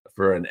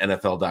for an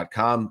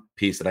NFL.com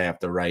piece that I have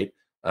to write.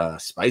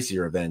 Spicy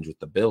revenge with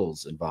the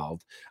Bills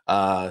involved.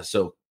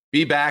 So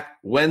be back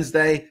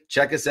Wednesday.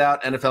 Check us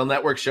out. NFL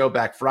Network show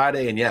back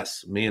Friday. And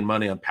yes, me and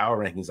Money on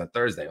power rankings on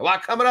Thursday. A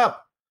lot coming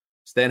up.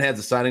 Stan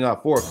Hansa signing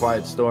off for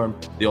Quiet Storm,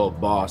 the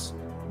old boss,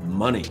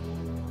 Money,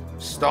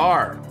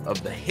 star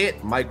of the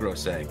hit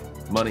Microseg,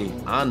 Money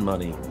on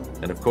Money,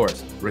 and of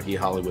course, Ricky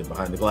Hollywood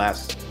behind the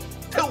glass.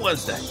 Till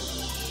Wednesday.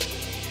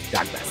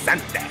 Dr.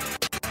 Santa.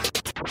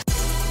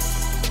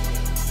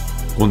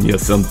 Cunya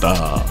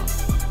Santa.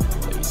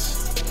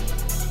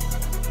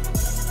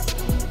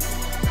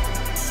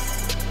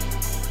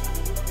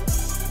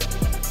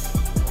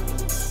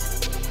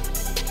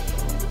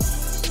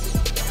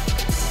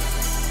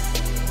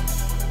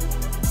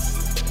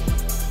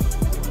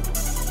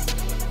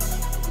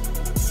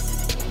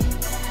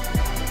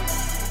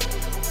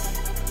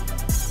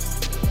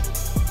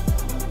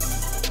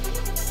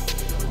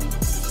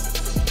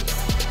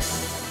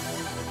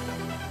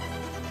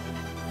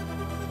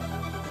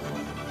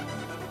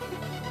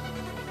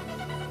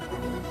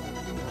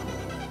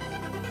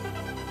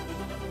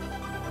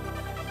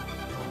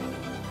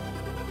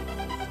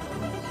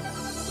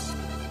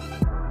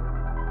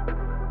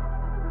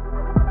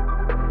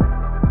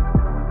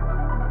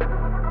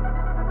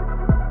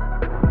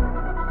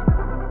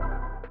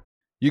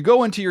 You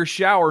go into your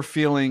shower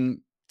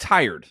feeling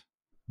tired,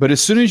 but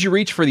as soon as you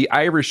reach for the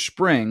Irish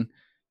Spring,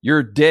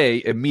 your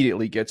day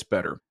immediately gets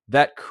better.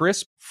 That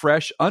crisp,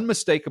 fresh,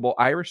 unmistakable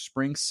Irish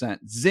Spring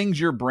scent zings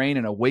your brain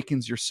and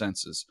awakens your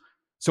senses.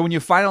 So when you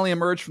finally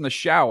emerge from the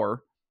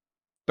shower,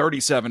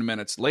 37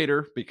 minutes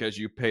later, because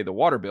you pay the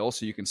water bill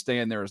so you can stay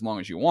in there as long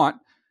as you want,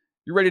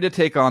 you're ready to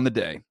take on the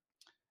day.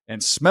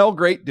 And smell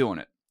great doing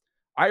it.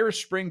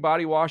 Irish Spring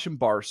Body Wash and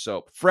Bar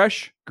Soap.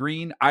 Fresh,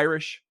 green,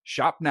 Irish.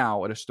 Shop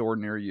now at a store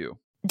near you.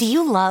 Do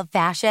you love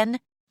fashion?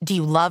 Do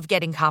you love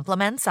getting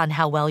compliments on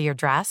how well you're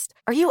dressed?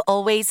 Are you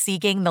always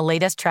seeking the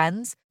latest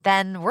trends?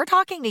 Then we're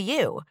talking to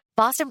you.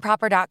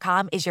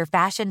 BostonProper.com is your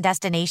fashion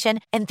destination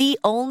and the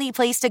only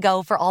place to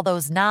go for all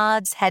those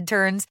nods, head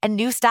turns, and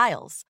new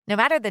styles. No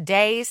matter the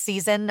day,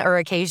 season, or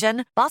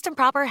occasion, Boston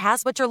Proper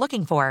has what you're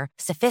looking for.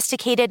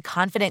 Sophisticated,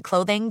 confident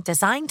clothing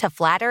designed to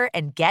flatter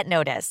and get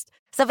noticed.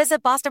 So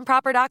visit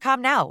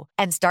BostonProper.com now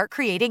and start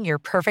creating your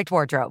perfect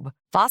wardrobe.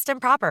 Boston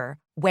Proper.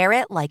 Wear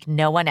it like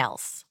no one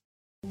else.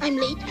 I'm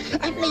late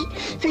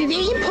for a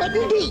very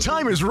important date.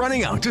 Time is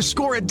running out to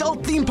score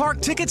adult theme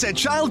park tickets at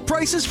child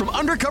prices from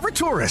Undercover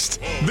Tourist.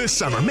 This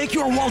summer, make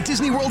your Walt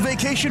Disney World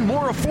vacation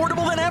more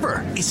affordable than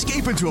ever.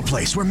 Escape into a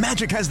place where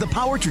magic has the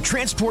power to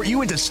transport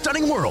you into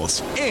stunning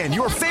worlds and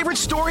your favorite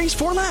stories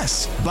for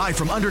less. Buy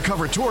from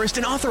Undercover Tourist,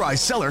 an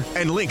authorized seller,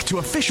 and link to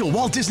official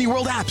Walt Disney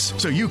World apps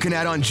so you can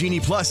add on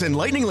Genie Plus and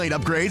Lightning Lane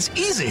upgrades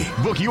easy.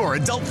 Book your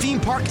adult theme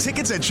park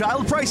tickets at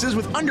child prices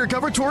with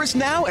Undercover Tourist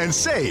now and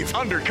save.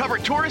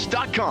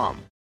 UndercoverTourist.com.